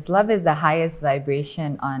journey, because love is the highest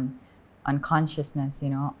vibration on consciousness, you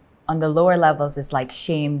know. On the lower levels is like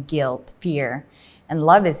shame, guilt, fear. And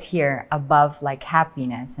love is here above like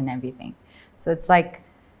happiness and everything. So it's like,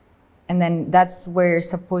 and then that's where you're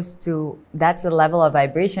supposed to, that's the level of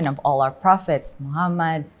vibration of all our prophets,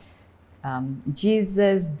 Muhammad,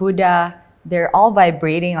 Jesus, Buddha, they're all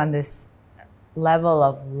vibrating on this level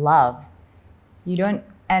of love.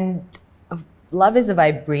 And love is a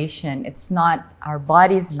vibration. It's not our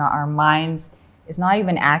bodies, it's not our minds, it's not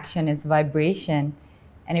even action, it's vibration.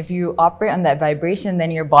 And if you operate on that vibration, then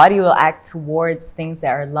your body will act towards things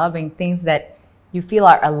that are loving, things that you feel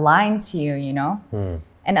are aligned to you, you know?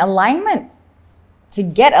 And alignment, to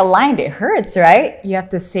get aligned, it hurts, right? You have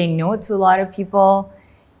to say no to a lot of people.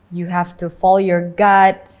 You have to follow your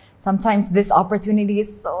gut. Sometimes this opportunity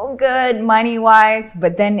is so good money-wise,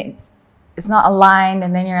 but then it's not aligned.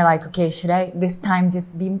 And then you're like, okay, should I this time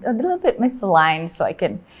just be a little bit misaligned so I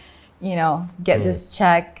can, you know, get this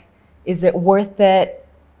check? Is it worth it?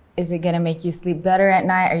 Is it going to make you sleep better at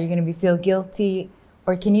night? Are you going to feel guilty?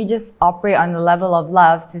 Or can you just operate on the level of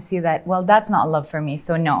love to see that, well, that's not love for me,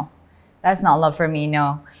 so no. That's not love for me,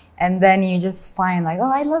 no. And then you just find like,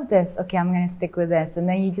 oh, I love this. Okay, I'm going to stick with this. And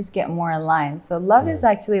then you just get more aligned. So love is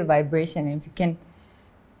actually a vibration. And if you can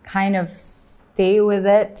kind of stay with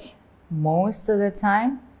it most of the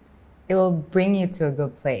time, it will bring you to a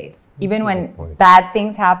good place. Even when bad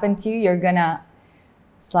things happen to you, you're going to,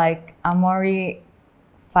 it's like Amori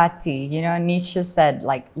Fati, you know, Nietzsche said,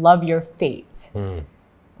 like, love your fate.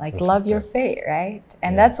 Like, love your fate, right?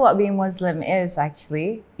 And that's what being Muslim is,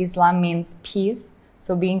 actually. Islam means peace.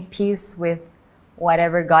 So being peace with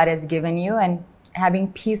whatever God has given you and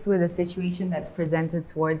having peace with the situation that's presented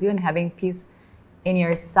towards you and having peace in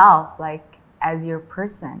yourself, like, as your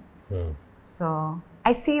person. So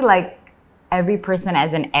I see, like, every person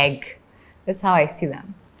as an egg. That's how I see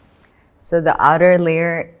them. So the outer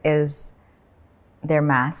layer is their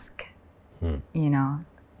mask, you know,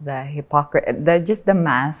 the hypocrite, just the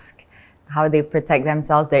mask, how they protect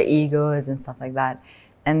themselves, their egos and stuff like that.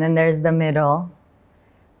 And then there's the middle,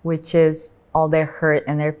 which is all their hurt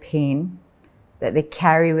and their pain that they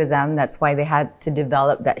carry with them. That's why they had to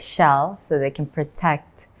develop that shell so they can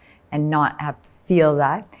protect and not have to feel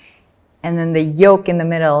that. And then the yolk in the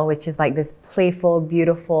middle, which is like this playful,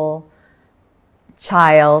 beautiful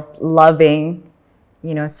child, loving,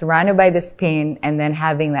 you know, surrounded by this pain and then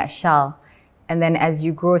having that shell. And then as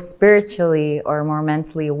you grow spiritually or more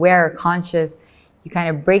mentally aware or conscious, you kind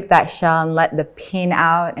of break that shell and let the pain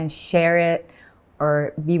out and share it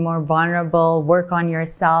or be more vulnerable, work on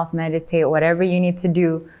yourself, meditate, whatever you need to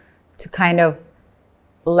do to kind of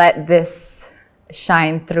let this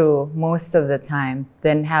shine through most of the time,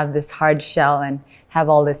 then have this hard shell and have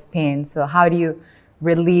all this pain. So how do you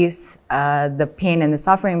release the pain and the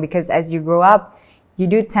suffering? Because as you grow up, you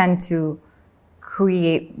do tend to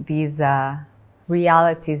create these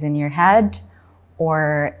realities in your head,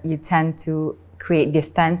 or you tend to create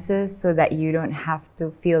defenses so that you don't have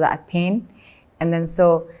to feel that pain. And then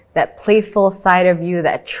so that playful side of you,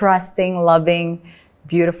 that trusting, loving,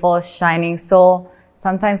 beautiful, shining soul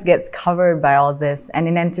sometimes gets covered by all this. And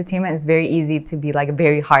in entertainment, it's very easy to be like a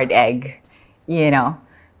very hard egg, you know,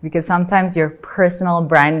 because sometimes your personal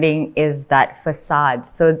branding is that facade.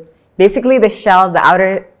 So basically the shell, the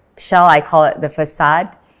outer shell, I call it the facade,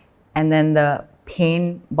 and then the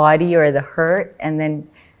pain body or the hurt, and then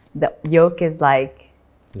the yolk is like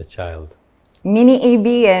the child. Mini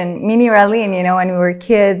AB and mini Raline, you know, when we were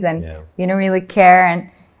kids and we don't really care. And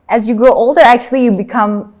as you grow older, actually you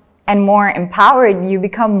become and more empowered, you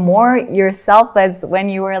become more yourself as when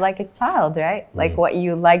you were like a child, right? Like what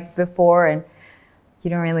you liked before, and you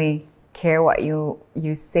don't really care what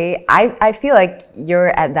you say. I feel like you're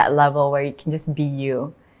at that level where you can just be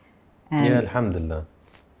you. And yeah, alhamdulillah.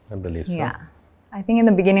 I believe so. Yeah. I think in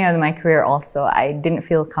the beginning of my career also, I didn't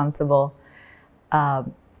feel comfortable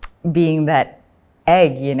being that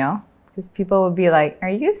egg, you know? Because people would be like, are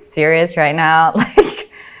you serious right now? Like,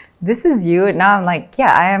 this is you. Now I'm like,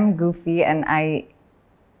 yeah, I am goofy, and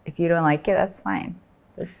if you don't like it, that's fine.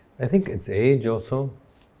 I think it's age also.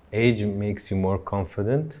 Age makes you more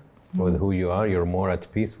confident with who you are. You're more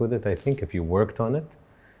at peace with it, I think, if you worked on it.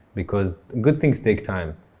 Because good things take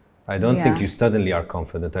time. I don't think you suddenly are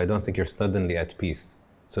confident. I don't think you're suddenly at peace.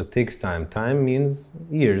 So it takes time. Time means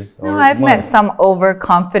years. No, I've met some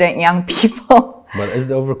overconfident young people. But is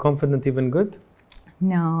the overconfident even good?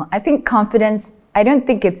 No, I think confidence, I don't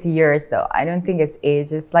think it's years though. I don't think it's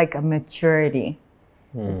age. It's like a maturity.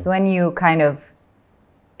 It's when you kind of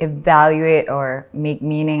evaluate or make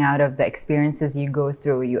meaning out of the experiences you go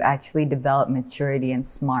through, you actually develop maturity and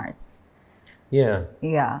smarts. Yeah.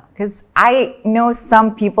 Yeah, because I know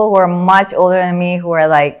some people who are much older than me who are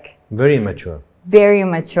like... very immature. Very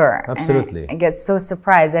immature. Absolutely. And I get so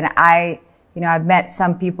surprised. And I've met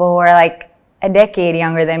some people who are like a decade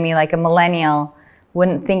younger than me, like a millennial,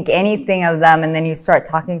 wouldn't think anything of them. And then you start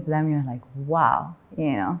talking to them, you're like, wow,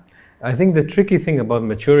 you know. I think the tricky thing about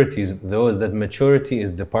maturity, though, is that maturity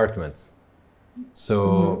is departments.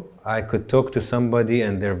 So I could talk to somebody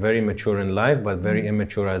and they're very mature in life, but very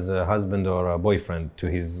immature as a husband or a boyfriend to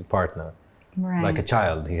his partner. Right. Like a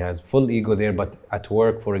child. He has full ego there, but at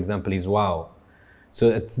work, for example, he's wow. So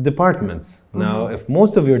it's departments. Now, if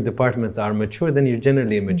most of your departments are mature, then you're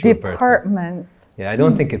generally a mature person. Departments. Yeah, I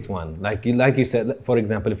don't think it's one. Like you said, for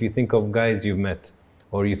example, if you think of guys you've met,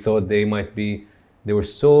 or you thought they were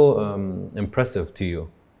so impressive to you.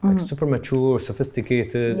 Like super mature,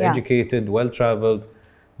 sophisticated, educated, well-traveled.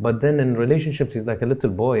 But then in relationships, he's like a little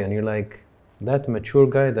boy. And you're like, that mature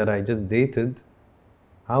guy that I just dated,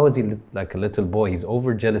 how is he like a little boy? He's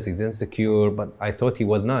over jealous, he's insecure, but I thought he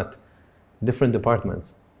was not. Different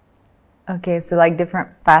departments. Okay, so like different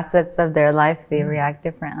facets of their life, they react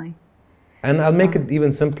differently. And I'll make it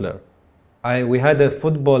even simpler. We had a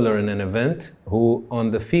footballer in an event who on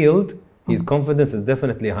the field, his confidence is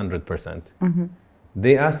definitely 100%.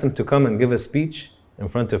 They asked him to come and give a speech in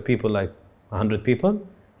front of people, like 100 people.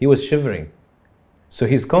 He was shivering. So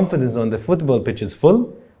his confidence on the football pitch is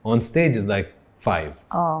full. On stage is like 5.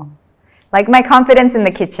 Oh, like my confidence in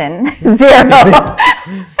the kitchen, 0.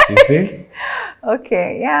 You see?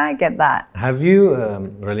 Okay, yeah, I get that. Have you,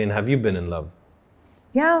 Raline, have you been in love?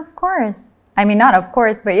 Yeah, of course. I mean, not of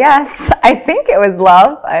course, but yes. I think it was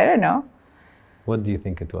love. I don't know. What do you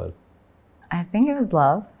think it was? I think it was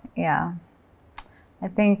love, yeah. I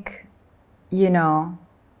think, you know,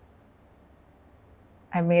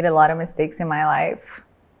 I made a lot of mistakes in my life.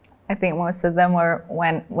 I think most of them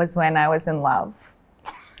was when I was in love.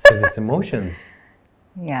 Because it's emotions.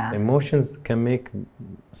 Yeah. Emotions can make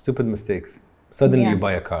stupid mistakes. Suddenly you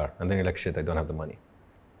buy a car and then you're like, shit, I don't have the money.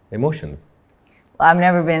 Emotions. Well, I've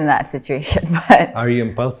never been in that situation, but... Are you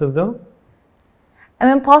impulsive though? I'm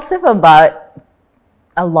impulsive about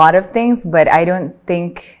a lot of things, but I don't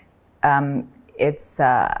think it's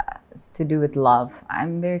to do with love.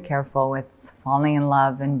 I'm very careful with falling in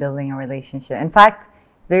love and building a relationship. In fact,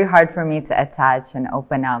 it's very hard for me to attach and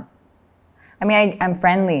open up. I mean, I'm a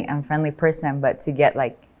friendly person, but to get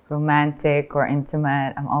like romantic or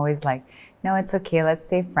intimate, I'm always like, no, it's okay, let's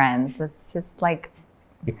stay friends. Let's just like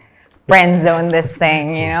friend zone this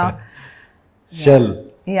thing, you know? Shell.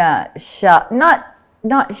 Yeah, shell.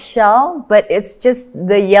 Not shell, but it's just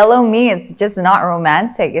the yellow me. It's just not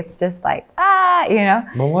romantic. It's just like, you know.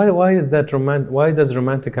 But why is that romantic? Why does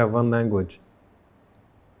romantic have one language?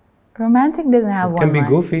 Romantic doesn't have one language. It can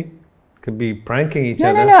be goofy. It could be pranking each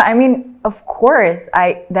other. No. I mean, of course.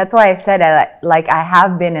 That's why I said I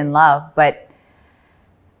have been in love, but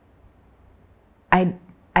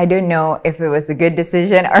I don't know if it was a good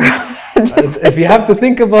decision or a bad decision. If you have to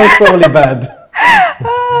think about it, probably bad.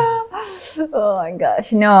 Oh my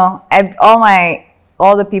gosh, no. All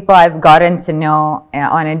all the people I've gotten to know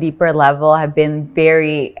on a deeper level have been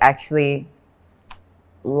very actually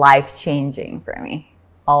life-changing for me,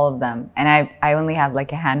 all of them. And I only have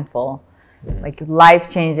like a handful, like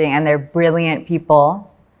life-changing, and they're brilliant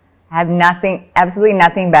people. I have absolutely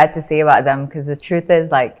nothing bad to say about them, because the truth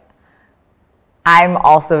is, like, I'm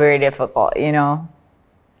also very difficult, you know?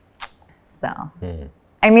 So,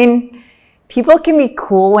 I mean, people can be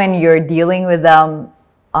cool when you're dealing with them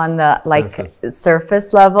on the like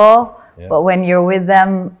surface level, but when you're with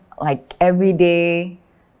them like every day,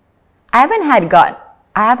 I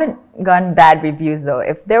haven't gotten bad reviews though.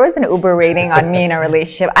 If there was an Uber rating on me in a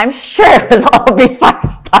relationship, I'm sure it would all be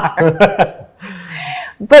 5-star.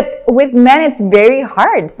 But with men, it's very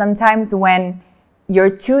hard sometimes when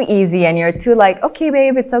you're too easy and you're too like, okay,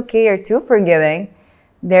 babe, it's okay, you're too forgiving.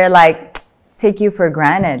 They're like, take you for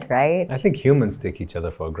granted, right? I think humans take each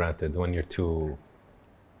other for granted when you're too...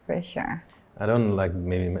 For sure. I don't like,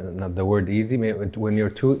 maybe not the word easy, maybe when you're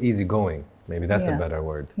too easygoing. Maybe that's a better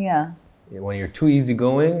word. Yeah. When you're too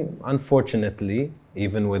easygoing, unfortunately,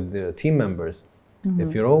 even with the team members,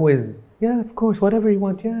 if you're always, yeah, of course, whatever you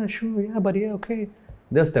want, yeah, sure, yeah, buddy, yeah, okay,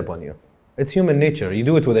 they'll step on you. It's human nature. You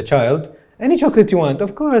do it with a child. Any chocolate you want,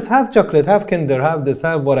 of course, have chocolate, have Kinder, have this,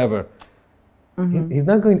 have whatever. He's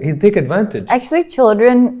not going, he'll take advantage. Actually,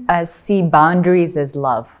 children see boundaries as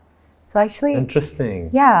love. So actually, interesting.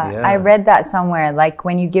 Yeah, I read that somewhere. Like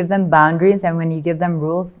when you give them boundaries and when you give them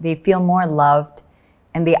rules, they feel more loved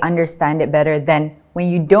and they understand it better than when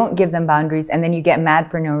you don't give them boundaries and then you get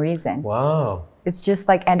mad for no reason. Wow. It's just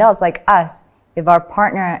like adults, like us. If our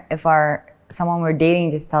partner, someone we're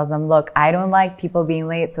dating just tells them, look, I don't like people being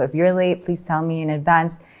late, so if you're late, please tell me in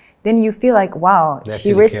advance. Then you feel like, wow,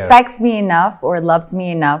 she respects me enough or loves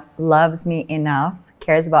me enough,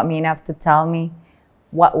 cares about me enough to tell me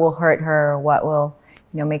what will hurt her, what will,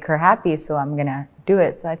 make her happy, so I'm gonna do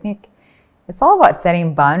it. So I think it's all about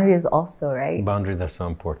setting boundaries also, right? Boundaries are so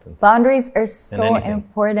important. Boundaries are so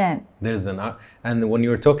important. There's an art. And when you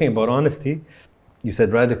were talking about honesty, you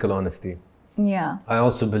said radical honesty. Yeah. I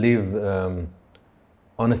also believe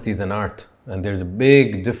honesty is an art. And there's a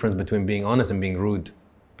big difference between being honest and being rude.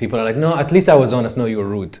 People are like, no, at least I was honest. No, you were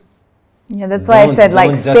rude. Yeah, that's why I said,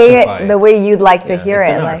 like, say it the way you'd like to hear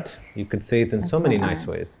it. Like, you could say it in so many nice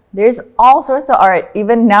ways. There's all sorts of art.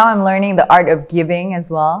 Even now I'm learning the art of giving as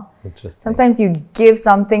well. Interesting. Sometimes you give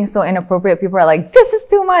something so inappropriate, people are like, this is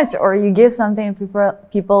too much. Or you give something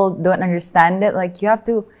and people don't understand it. Like, you have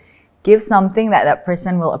to give something that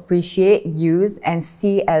person will appreciate, use, and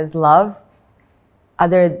see as love.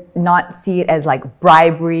 Not see it as like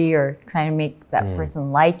bribery or trying to make that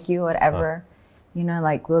person like you, whatever.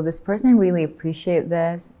 Like, will this person really appreciate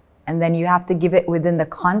this? And then you have to give it within the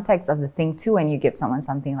context of the thing too. When you give someone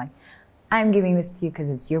something like, I'm giving this to you because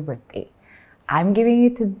it's your birthday. I'm giving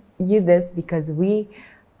it to you this because we,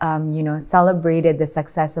 celebrated the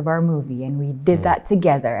success of our movie and we did that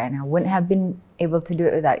together. And I wouldn't have been able to do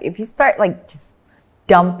it without. If you start like just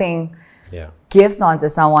dumping gifts onto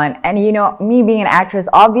someone, and me being an actress,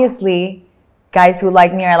 obviously, guys who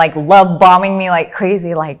like me are like love bombing me like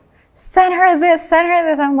crazy, like, send her this, send her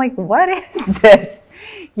this. I'm like, what is this?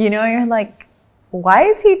 You're like, why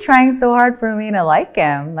is he trying so hard for me to like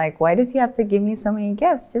him? Like, why does he have to give me so many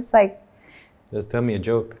gifts? Just tell me a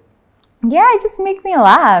joke. Yeah, it just makes me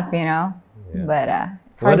laugh, But it's hard to make me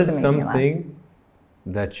laugh. What is something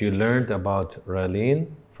that you learned about Raline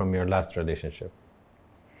from your last relationship?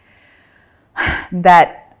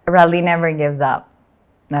 That Raline never gives up.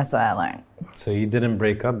 That's what I learned. So you didn't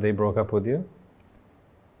break up, they broke up with you?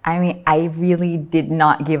 I mean, I really did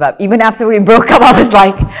not give up. Even after we broke up, I was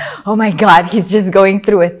like, oh my God, he's just going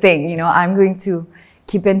through a thing. I'm going to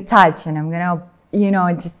keep in touch and I'm going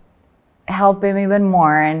to, just help him even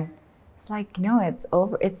more. And it's like, no, it's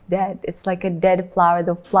over. It's dead. It's like a dead flower.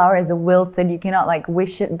 The flower is wilted. You cannot like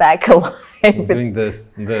wish it back alive. Doing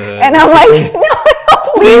this. And I'm like, no,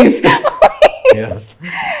 please, please.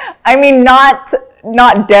 Yeah. I mean, not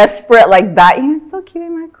desperate like that. Still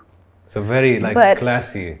keeping my cool. So very like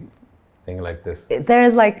classy thing like this.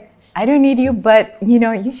 There's like, I don't need you, but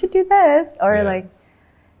you should do this. Or like,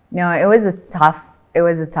 no, it was a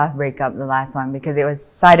tough breakup, the last one, because it was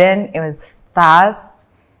sudden, it was fast,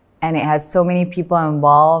 and it had so many people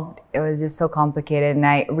involved. It was just so complicated. And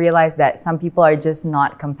I realized that some people are just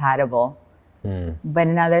not compatible. But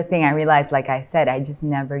another thing I realized, like I said, I just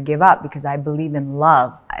never give up because I believe in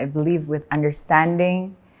love. I believe with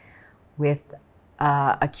understanding, with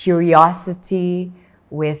a curiosity,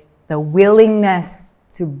 with the willingness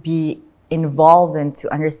to be involved and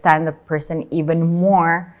to understand the person even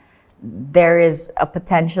more, there is a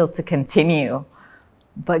potential to continue.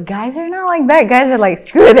 But guys are not like that. Guys are like,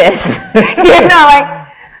 screw this. You're not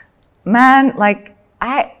like, man, like,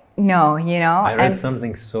 no, you know. I read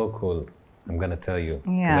something so cool. I'm going to tell you.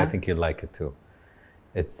 Yeah. Because I think you'd like it too.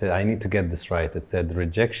 It said, I need to get this right. It said,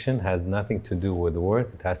 rejection has nothing to do with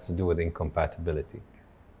worth. It has to do with incompatibility.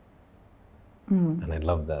 And I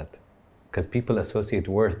love that. Because people associate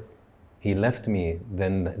worth. He left me,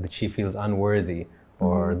 then she feels unworthy.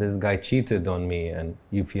 Or this guy cheated on me and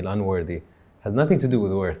you feel unworthy. Has nothing to do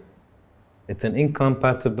with worth. It's an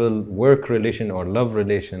incompatible work relation or love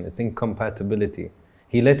relation. It's incompatibility.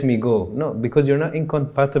 He let me go. No, because you're not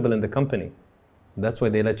incompatible in the company. That's why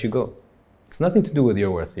they let you go. It's nothing to do with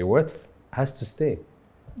your worth. Your worth has to stay.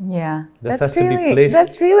 Yeah, That's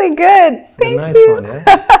really good. Thank nice you. One,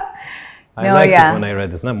 yeah? I liked it when I read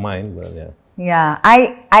it. It's not mine, but yeah. Yeah,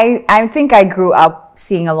 I think I grew up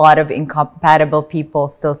seeing a lot of incompatible people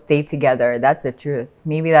still stay together. That's the truth.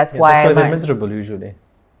 Maybe that's why I learned. They're miserable usually.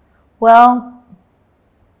 Well,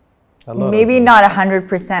 maybe not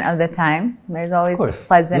 100% of the time. There's always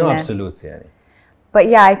pleasantness. No absolutes, yeah. But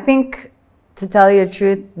yeah, I think, to tell you the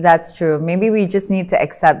truth, that's true. Maybe we just need to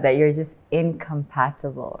accept that you're just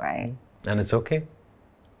incompatible, right? And it's okay.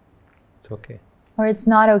 It's okay. Or it's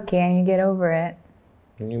not okay and you get over it.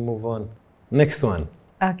 And you move on. Next one.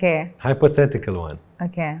 Okay. Hypothetical one.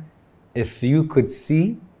 Okay. If you could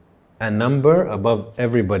see a number above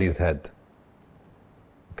everybody's head,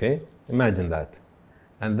 okay? Imagine that.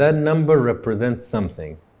 And that number represents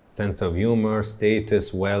something. Sense of humor,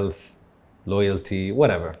 status, wealth, loyalty,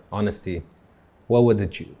 whatever, honesty. What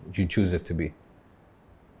would you choose it to be?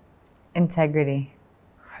 Integrity.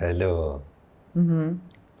 Hello.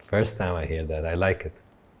 First time I hear that. I like it.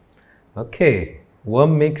 Okay. What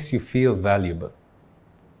makes you feel valuable?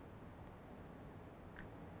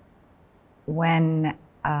 What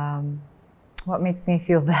makes me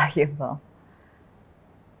feel valuable?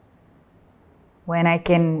 When I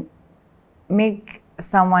can make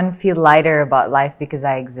someone feel lighter about life because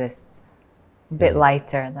I exist. A bit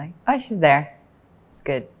lighter, like, oh, she's there. It's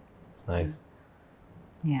good. It's nice.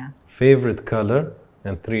 Yeah. Favorite color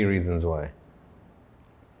and 3 reasons why. I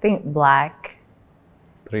think black.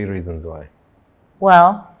 3 reasons why.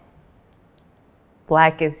 Well,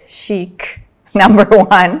 black is chic, number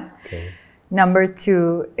 1. Okay. Number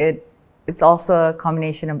 2, it's also a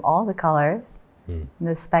combination of all the colors,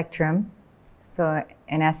 the spectrum. So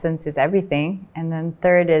in essence, it's everything. And then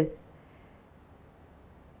 3rd is,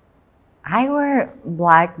 I wear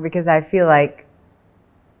black because I feel like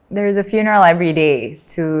there's a funeral every day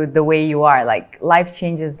to the way you are. Like, life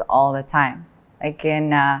changes all the time. Like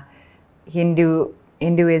in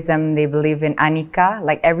Hinduism, they believe in anika,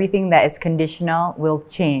 like everything that is conditional will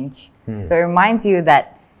change. So it reminds you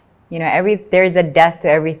that, you know, there's a death to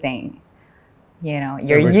everything. You know,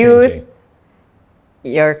 your youth,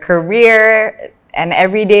 your career, and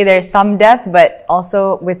every day there's some death, but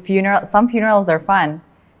also with some funerals are fun.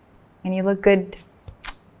 And you look good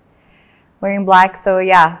wearing black. So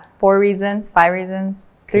yeah, 4 reasons, 5 reasons,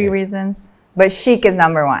 3 reasons. But chic is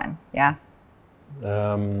number 1, yeah.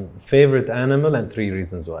 Favorite animal and 3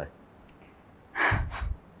 reasons why.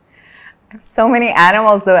 So many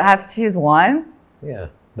animals, though. I have to choose one? Yeah,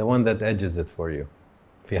 the one that edges it for you,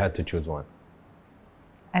 if you had to choose one.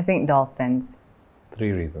 I think dolphins.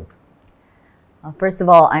 3 reasons. First of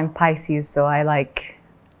all, I'm Pisces, so I like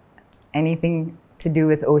anything to do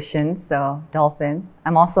with oceans, so dolphins.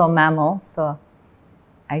 I'm also a mammal, so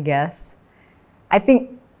I guess. I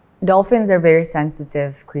think dolphins are very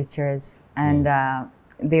sensitive creatures, and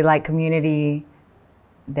they like community.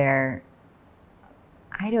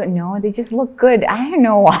 I don't know, they just look good. I don't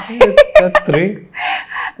know why. That's 3.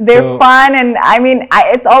 They're fun, and I mean,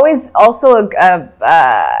 it's always also,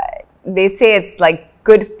 they say it's like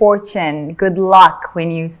good fortune, good luck when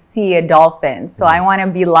you see a dolphin. So I want to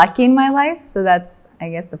be lucky in my life. So that's, I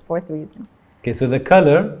guess, the 4th reason. Okay, so the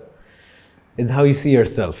color is how you see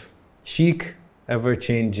yourself. Chic,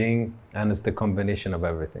 ever-changing, and it's the combination of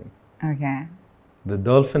everything. Okay. The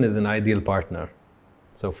dolphin is an ideal partner.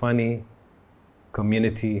 So funny,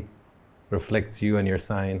 community, reflects you and your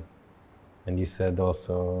sign. And you said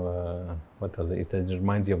also, what was it? You said it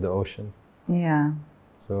reminds you of the ocean. Yeah.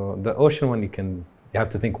 So the ocean one, you have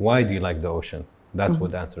to think, why do you like the ocean? That's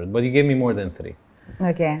what answered it. But you gave me more than 3.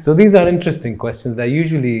 Okay. So these are interesting questions that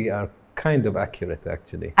usually are kind of accurate,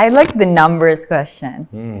 actually. I like the numbers question.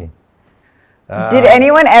 Did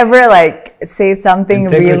anyone ever like say something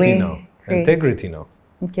really? No. Integrity, no.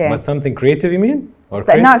 Okay. But something creative, you mean? Or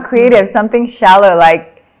so not creative, something shallow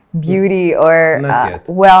like beauty or not yet.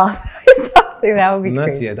 wealth or something. think that would be Not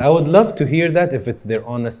crazy. yet. I would love to hear that if it's their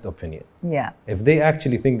honest opinion. Yeah. If they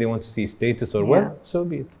actually think they want to see status or well, so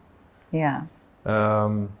be it. Yeah.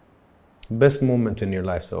 Best moment in your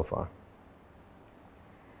life so far?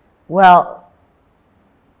 Well,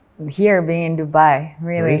 here being in Dubai,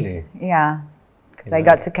 really. Really? Yeah. Because I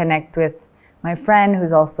got to connect with my friend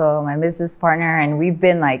who's also my business partner, and we've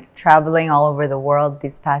been like traveling all over the world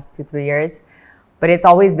these past 2-3 years. But it's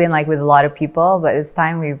always been like with a lot of people, but this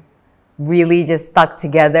time we've really just stuck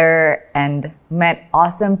together and met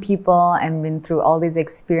awesome people and been through all these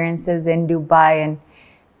experiences in Dubai and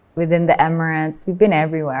within the Emirates. We've been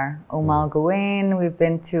everywhere. Al Gawain, we've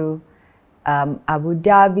been to Abu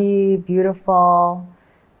Dhabi, beautiful.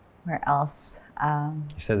 Where else?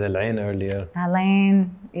 You said Raline earlier.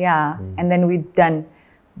 Raline, yeah. And then we've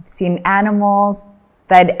seen animals,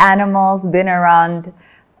 fed animals, been around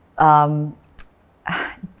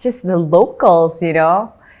just the locals, you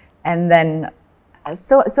know. And then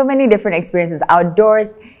so many different experiences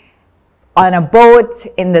outdoors, on a boat,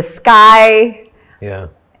 in the sky. Yeah.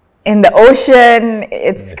 In the ocean.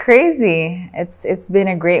 It's crazy. It's been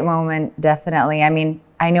a great moment, definitely. I mean,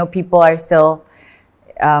 I know people are still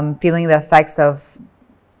feeling the effects of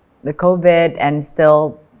the COVID and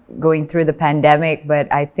still going through the pandemic,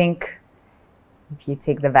 but I think if you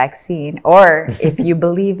take the vaccine, or if you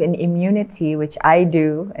believe in immunity, which I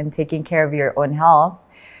do, and taking care of your own health,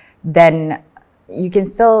 then you can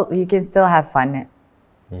still have fun.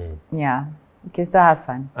 Yeah, you can still have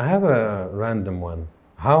fun. I have a random one.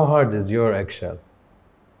 How hard is your eggshell?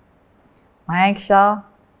 My eggshell?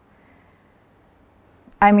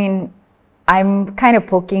 I mean, I'm kind of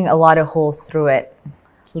poking a lot of holes through it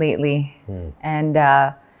lately. And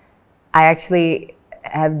I actually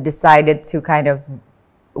have decided to kind of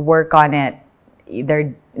work on it.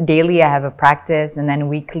 Either daily I have a practice, and then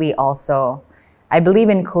weekly also. I believe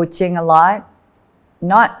in coaching a lot,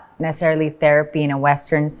 not necessarily therapy in a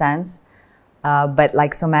Western sense, but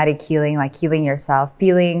like somatic healing, like healing yourself,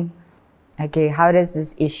 feeling, okay, how does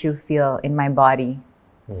this issue feel in my body?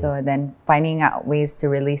 So then finding out ways to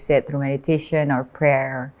release it through meditation or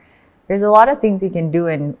prayer. There's a lot of things you can do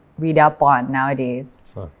and read up on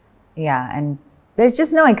nowadays. Yeah, and there's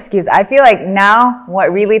just no excuse. I feel like now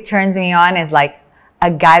what really turns me on is like a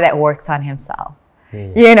guy that works on himself.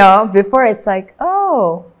 You know, before it's like,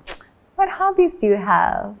 oh, what hobbies do you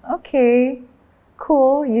have? Okay,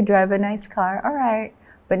 cool. You drive a nice car. All right.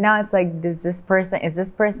 But now it's like, is this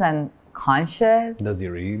person conscious? Does he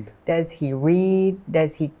read? Does he read?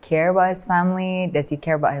 Does he care about his family? Does he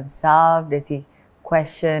care about himself? Does he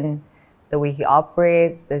question the way he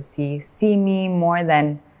operates? Does he see me more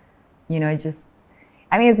than, you know, just,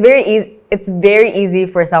 I mean, it's very easy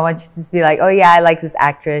for someone to just be like, oh yeah, I like this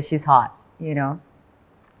actress, she's hot, you know.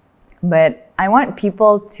 But I want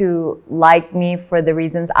people to like me for the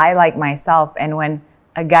reasons I like myself. And when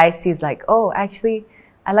a guy sees like, oh, actually,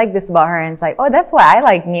 I like this about her, and it's like, oh, that's why I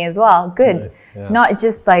like me as well. Good. Nice. Yeah. Not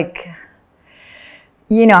just like,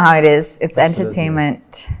 you know how it is. It's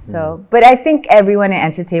entertainment. So, but I think everyone in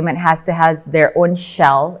entertainment has to have their own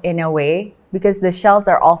shell in a way, because the shells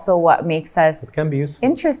are also what makes us It can be useful.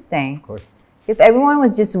 interesting. Of course. If everyone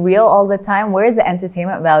was just real all the time, where's the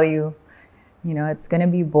entertainment value? You know, it's going to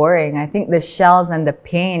be boring. I think the shells and the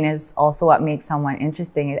pain is also what makes someone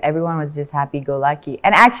interesting. If everyone was just happy-go-lucky.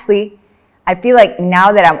 And actually, I feel like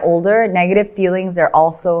now that I'm older, negative feelings are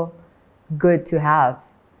also good to have.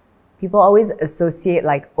 People always associate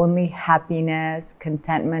like only happiness,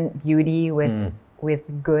 contentment, beauty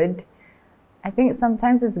with good. I think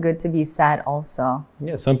sometimes it's good to be sad also.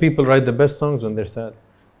 Yeah, some people write the best songs when they're sad.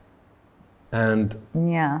 And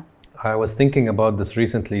yeah, I was thinking about this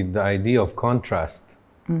recently, the idea of contrast.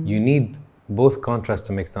 You need both contrast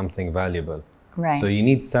to make something valuable. right. So you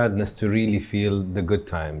need sadness to really feel the good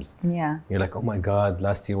times. yeah, You're like, oh my God,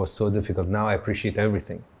 last year was so difficult. Now I appreciate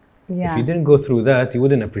everything. yeah, If you didn't go through that, you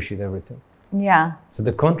wouldn't appreciate everything. yeah, So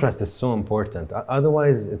the contrast is so important.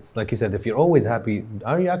 Otherwise, it's like you said, if you're always happy,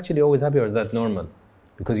 are you actually always happy, or is that normal?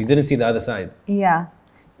 Because you didn't see the other side. yeah.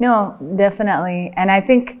 No, definitely. And I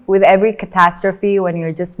think with every catastrophe, when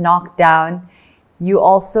you're just knocked down, you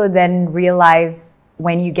also then realize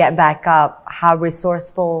when you get back up how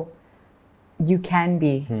resourceful you can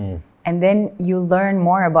be. And then you learn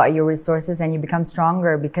more about your resources and you become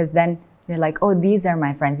stronger, because then you're like, oh, these are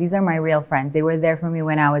my friends. These are my real friends. They were there for me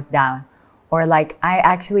when I was down. Or like, I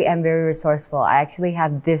actually am very resourceful. I actually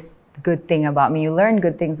have this good thing about me. You learn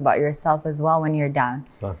good things about yourself as well when you're down.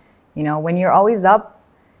 So, You know, when you're always up,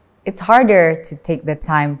 it's harder to take the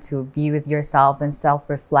time to be with yourself and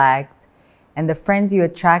self-reflect. And the friends you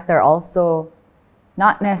attract are also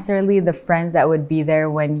not necessarily the friends that would be there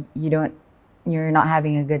when you don't you're not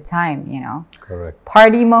having a good time, you know. Correct.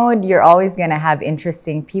 Party mode, you're always gonna have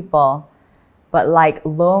interesting people, but like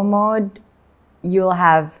low mode, you'll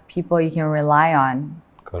have people you can rely on.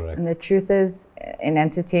 Correct. And the truth is, in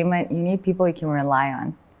entertainment, you need people you can rely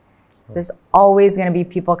on. There's always gonna be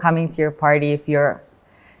people coming to your party if you're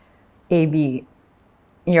AB,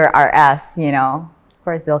 you're RS, you know. Of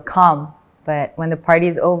course, they'll come, but when the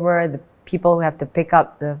party's over, the people who have to pick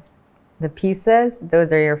up the pieces,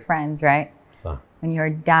 those are your friends, right? So. When you're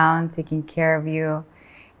down, taking care of you.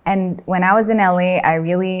 And when I was in LA, I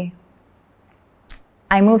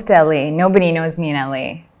moved to LA. Nobody knows me in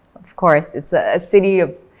LA. Of course, it's a city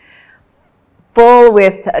full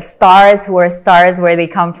with stars who are stars where they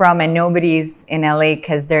come from, and nobody's in LA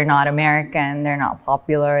because they're not American, they're not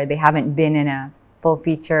popular, they haven't been in a full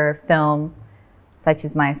feature film, such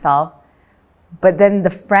as myself. But then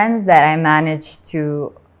the friends that I managed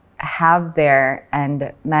to have there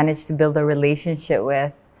and managed to build a relationship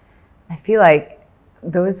with, I feel like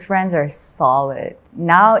those friends are solid.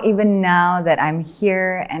 Now, even now that I'm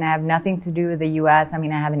here and I have nothing to do with the US, I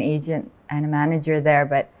mean, I have an agent and a manager there,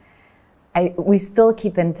 but we still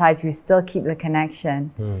keep in touch, we still keep the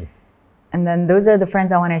connection. And then those are the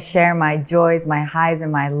friends I want to share my joys, my highs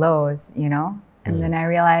and my lows, you know? And then I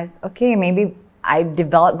realized, okay, maybe I've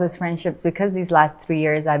developed those friendships because these last 3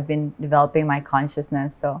 years I've been developing my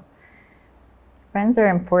consciousness. So friends are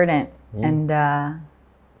important. And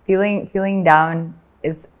feeling down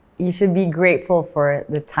is, you should be grateful for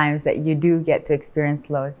the times that you do get to experience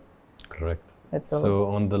lows. Correct. That's all. So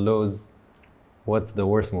on the lows, what's the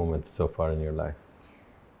worst moment so far in your life?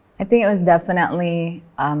 I think it was definitely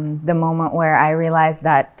the moment where I realized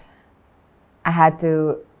that I had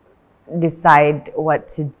to decide what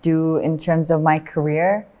to do in terms of my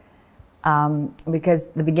career. Because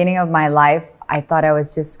the beginning of my life, I thought I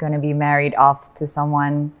was just going to be married off to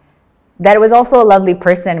someone that was also a lovely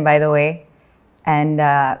person, by the way. And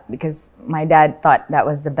because my dad thought that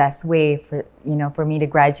was the best way for, you know, for me to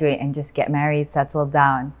graduate and just get married, settle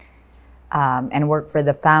down, and work for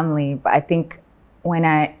the family. But I think when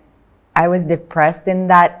I was depressed in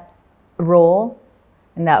that role,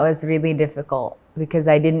 and that was really difficult because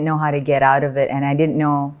I didn't know how to get out of it, and I didn't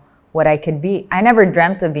know what I could be. I never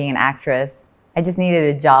dreamt of being an actress. I just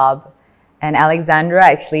needed a job. And Alexandra,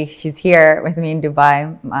 actually, she's here with me in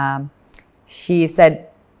Dubai. She said,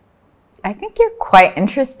 I think you're quite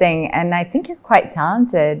interesting, and I think you're quite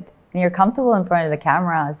talented, and you're comfortable in front of the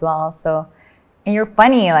camera as well. So, and you're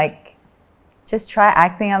funny, like, just try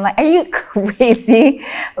acting. I'm like, are you crazy?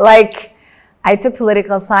 Like, I took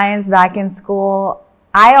political science back in school.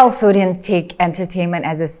 I also didn't take entertainment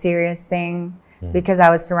as a serious thing because I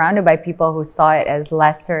was surrounded by people who saw it as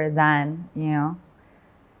lesser than, you know.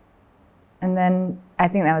 And then I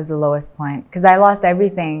think that was the lowest point because I lost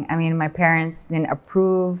everything. I mean, my parents didn't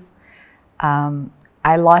approve.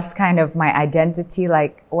 I lost kind of my identity.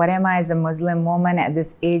 Like, what am I as a Muslim woman at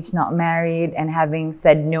this age, not married, and having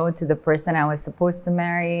said no to the person I was supposed to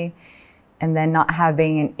marry, and then not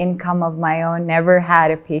having an income of my own, never had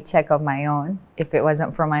a paycheck of my own if it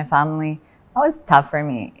wasn't for my family. That was tough for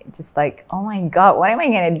me. Just like, oh my God, what am I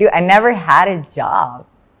gonna do? I never had a job.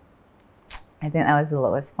 I think that was the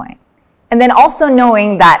lowest point. And then also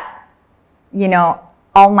knowing that, you know,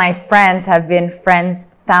 all my friends have been friends,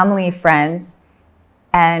 family friends,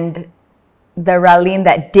 and the Raline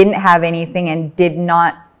that didn't have anything and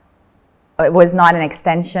was not an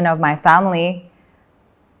extension of my family,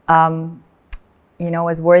 you know,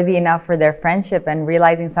 was worthy enough for their friendship, and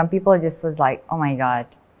realizing some people just was like, oh my God,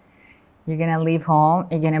 you're gonna leave home,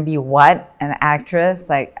 you're gonna be what, an actress?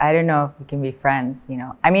 Like, I don't know if we can be friends, you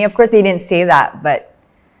know. I mean, of course they didn't say that, but,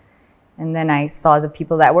 and then I saw the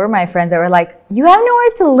people that were my friends that were like, you have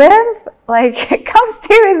nowhere to live? Like, come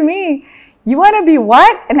stay with me. You wanna be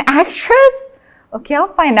what, an actress? Okay, I'll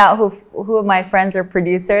find out who of my friends are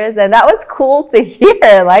producers. And that was cool to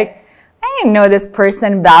hear. Like, I didn't know this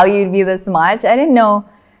person valued me this much. I didn't know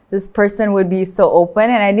this person would be so open,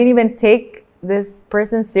 and I didn't even take this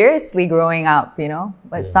person seriously growing up, you know?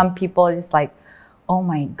 But some people are just like, oh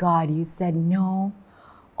my God, you said no.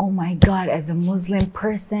 Oh my God, as a Muslim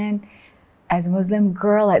person, as a Muslim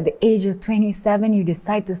girl at the age of 27, you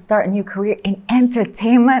decide to start a new career in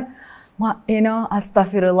entertainment. You know,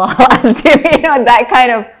 astaghfirullah, you know, that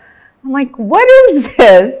kind of, I'm like, what is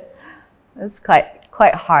this? It's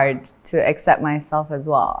quite hard to accept myself as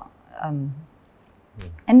well.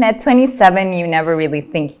 And at 27, you never really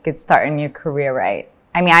think you could start a new career, right?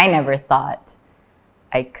 I mean, I never thought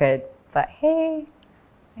I could, but hey,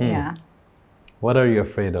 yeah. What are you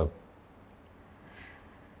afraid of?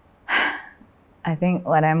 I think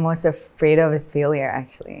what I'm most afraid of is failure,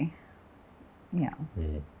 actually. Yeah.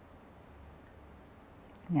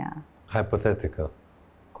 Yeah. Hypothetical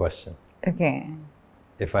question. Okay.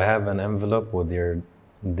 If I have an envelope with your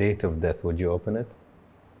date of death, would you open it?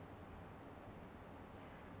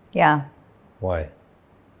 Yeah. Why?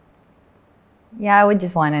 Yeah, I would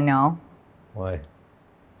just want to know. Why?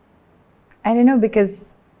 I don't know,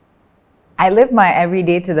 because I live my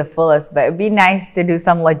everyday to the fullest, but it'd be nice to do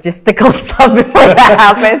some logistical stuff before that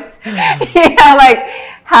happens. Yeah, like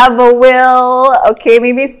have a will, okay,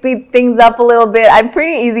 maybe speed things up a little bit. I'm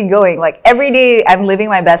pretty easygoing. Like every day I'm living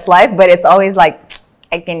my best life, but it's always like,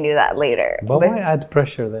 I can do that later. But why add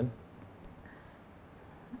pressure then?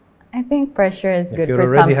 I think pressure is good if for you're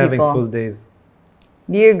some already people. having full days.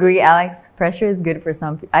 Do you agree, Alex? Pressure is good for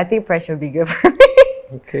some people. I think pressure would be good for me.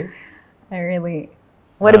 Okay. I really...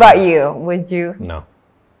 What about you? Would you? No.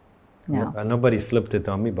 No. Nobody flipped it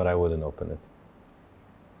on me, but I wouldn't open it.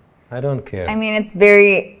 I don't care. I mean, it's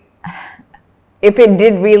very... If it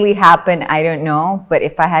did really happen, I don't know. But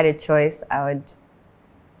if I had a choice, I would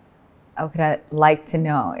like to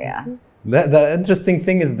know, yeah. The interesting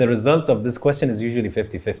thing is the results of this question is usually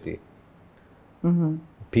 50-50.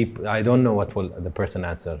 People, I don't know what will the person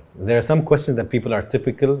answer. There are some questions that people are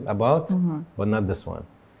typical about, but not this one.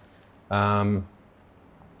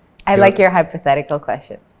 I like your hypothetical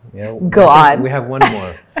questions. Yeah, Go on. We have one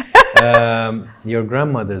more. Your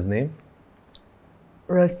grandmother's name?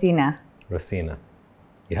 Rosina. Rosina.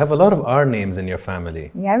 You have a lot of R names in your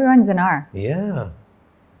family. Yeah, everyone's an R. Yeah.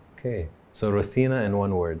 Okay. So Rosina in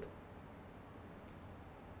one word.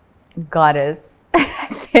 Goddess, I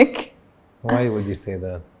think. Why would you say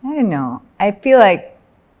that? I don't know. I feel like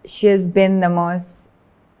she has been the most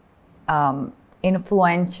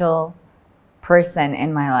influential person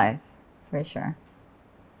in my life, for sure.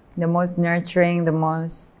 The most nurturing, the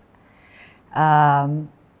most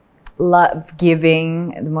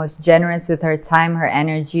love-giving, the most generous with her time, her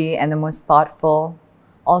energy, and the most thoughtful.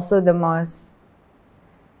 Also the most,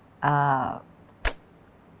 I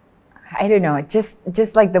don't know,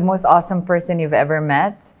 just like the most awesome person you've ever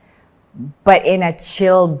met, but in a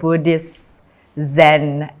chill Buddhist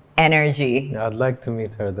Zen energy. Yeah, I'd like to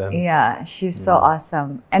meet her then. Yeah, she's so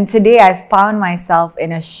awesome. And today I found myself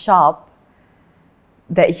in a shop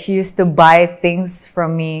that she used to buy things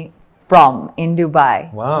from me in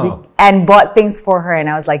Dubai. Wow. And bought things for her. And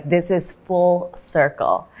I was like, this is full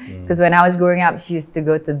circle. Because when I was growing up, she used to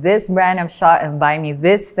go to this brand of shop and buy me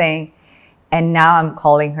this thing. And now I'm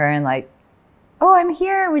calling her and like, oh, I'm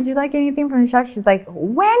here. Would you like anything from the shop? She's like,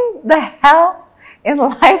 when the hell in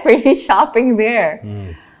life are you shopping there?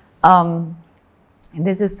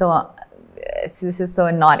 This is so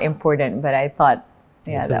not important, but I thought,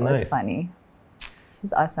 yeah, that was funny.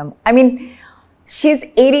 She's awesome. I mean, she's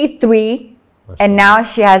 83 and now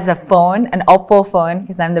she has a phone, an Oppo phone,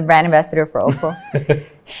 because I'm the brand ambassador for Oppo.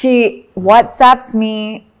 She WhatsApps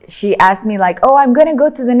me. She asked me like, oh, I'm going to go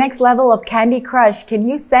to the next level of Candy Crush. Can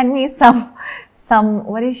you send me some,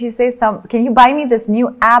 what did she say? Can you buy me this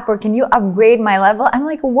new app or can you upgrade my level? I'm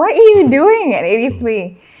like, what are you doing at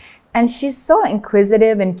 83? And she's so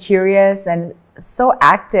inquisitive and curious and so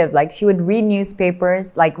active. Like she would read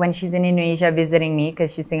newspapers, like when she's in Indonesia visiting me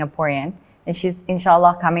because she's Singaporean. And she's,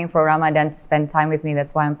 inshallah, coming for Ramadan to spend time with me.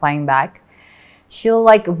 That's why I'm flying back. She'll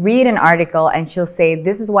like read an article and she'll say,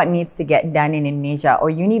 this is what needs to get done in Indonesia, or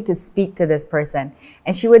you need to speak to this person.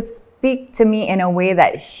 And she would speak to me in a way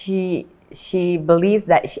that she believes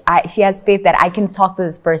that she has faith that I can talk to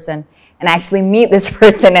this person and actually meet this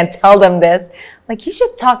person and tell them this. Like, you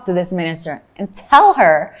should talk to this minister and tell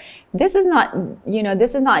her, this is not,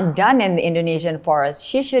 this is not done in the Indonesian forest.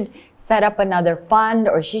 She should set up another fund,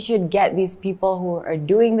 or she should get these people who are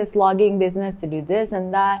doing this logging business to do this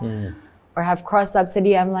and that. Or have cross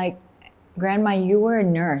subsidy. I'm like, Grandma, you were a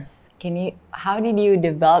nurse. How did you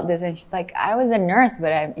develop this? And she's like, I was a nurse,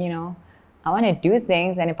 but I want to do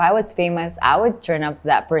things. And if I was famous, I would turn up to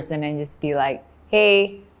that person and just be like,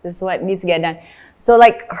 hey, this is what needs to get done. So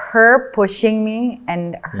like her pushing me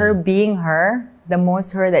and her being her, the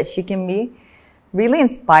most her that she can be, really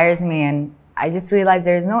inspires me. And I just realized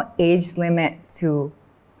there is no age limit to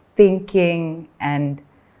thinking and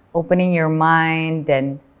opening your mind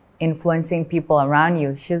and influencing people around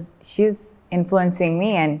you. She's influencing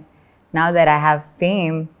me, and now that I have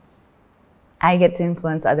fame, I get to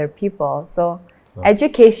influence other people. So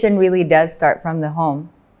education really does start from the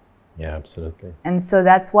home. Yeah, absolutely. And so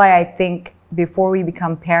that's why I think before we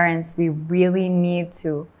become parents, we really need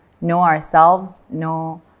to know ourselves,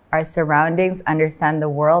 know our surroundings, understand the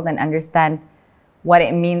world, and understand what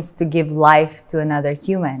it means to give life to another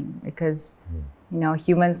human. Because,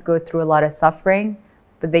 humans go through a lot of suffering,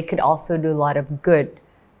 but they could also do a lot of good.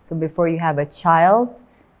 So before you have a child,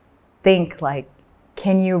 think like,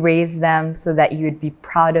 can you raise them so that you'd be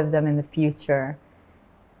proud of them in the future?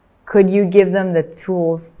 Could you give them the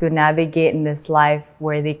tools to navigate in this life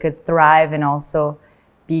where they could thrive and also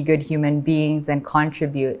be good human beings and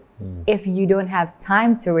contribute? If you don't have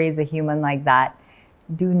time to raise a human like that,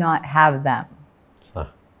 do not have them.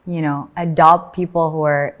 You know, adopt people who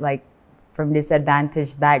are like from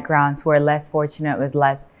disadvantaged backgrounds, who are less fortunate with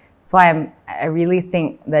less. That's why I really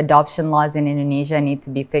think the adoption laws in Indonesia need to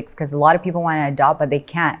be fixed, because a lot of people want to adopt, but they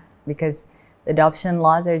can't because the adoption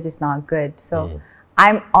laws are just not good. So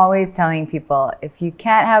I'm always telling people, if you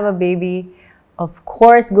can't have a baby, of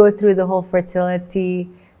course, go through the whole fertility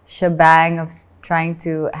shebang of trying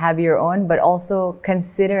to have your own, but also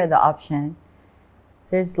consider the option.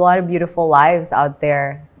 So there's a lot of beautiful lives out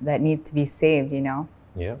there that need to be saved, you know?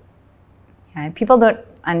 Yeah. And people don't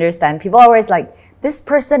understand. People are always like, this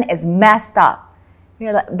person is messed up.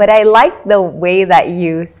 You're like, but I like the way that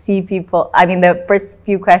you see people. I mean, the first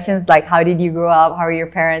few questions, like, how did you grow up? How are your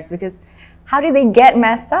parents? Because how do they get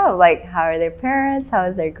messed up? Like, how are their parents? How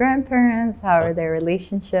is their grandparents? How are their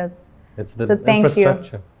relationships? It's the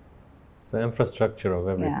infrastructure. It's the infrastructure of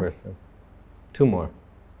every person. Two more.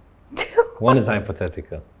 One is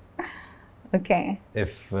hypothetical. Okay.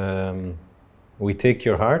 If we take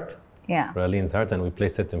your heart, Raline's heart, and we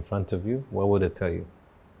place it in front of you, what would it tell you?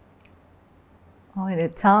 What would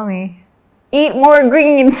it tell me? Eat more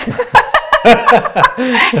greens. Stop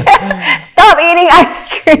eating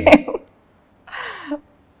ice cream.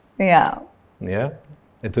 Yeah. Yeah?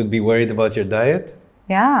 It would be worried about your diet?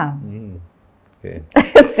 Yeah. Okay.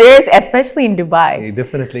 Seriously, especially in Dubai. You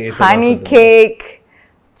definitely ate honey cake,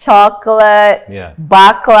 chocolate,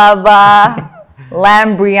 baklava,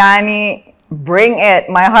 lamb biryani. Bring it.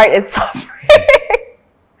 My heart is suffering.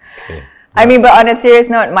 Okay. I mean, but on a serious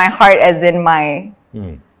note, my heart as in my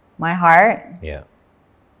heart. Yeah.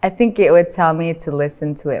 I think it would tell me to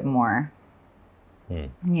listen to it more.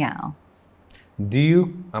 Yeah. Do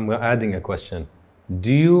you, I'm adding a question.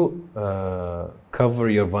 Do you cover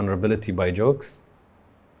your vulnerability by jokes?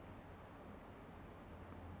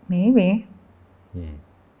 Maybe.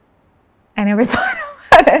 I never thought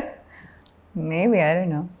about it. Maybe, I don't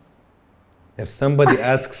know. If somebody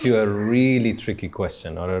asks you a really tricky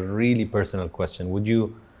question or a really personal question, would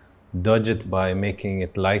you dodge it by making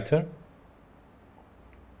it lighter?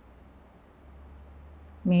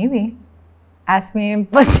 Maybe. Ask me,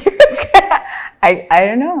 but I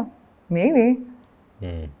don't know. Maybe.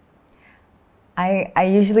 I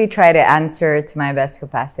usually try to answer to my best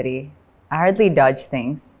capacity. I hardly dodge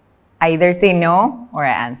things. I either say no or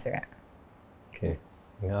I answer it. Okay.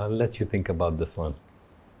 I'll let you think about this one.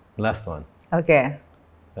 Last one. Okay.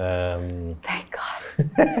 Thank God.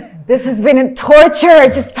 This has been a torture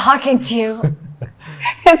just talking to you.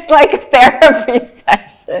 It's like a therapy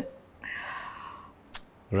session.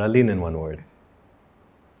 Raline in one word.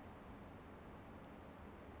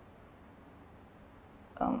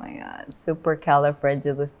 Oh my God.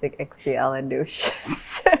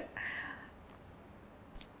 Supercalifragilisticexpialidocious.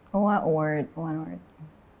 What word? One word.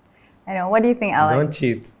 I know. What do you think, Alex? Don't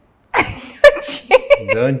cheat. Don't cheat.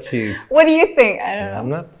 Don't cheat. What do you think? I don't know. I'm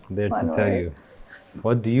not there to tell you.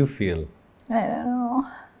 What do you feel? I don't know.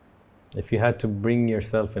 If you had to bring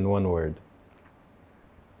yourself in one word.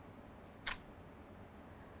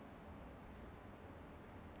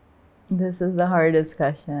 This is the hardest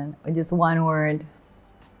question. Just one word.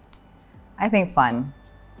 I think fun.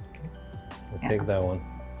 Okay. I'll take that one.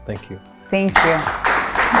 Thank you. Thank you.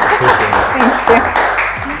 Appreciate it. Thank you.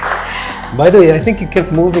 By the way, I think you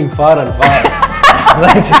kept moving far and far.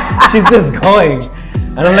 Like, she's just going.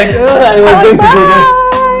 And I'm like, I was going to do this.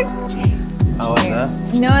 How was that?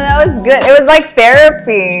 No, that was good. It was like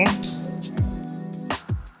therapy.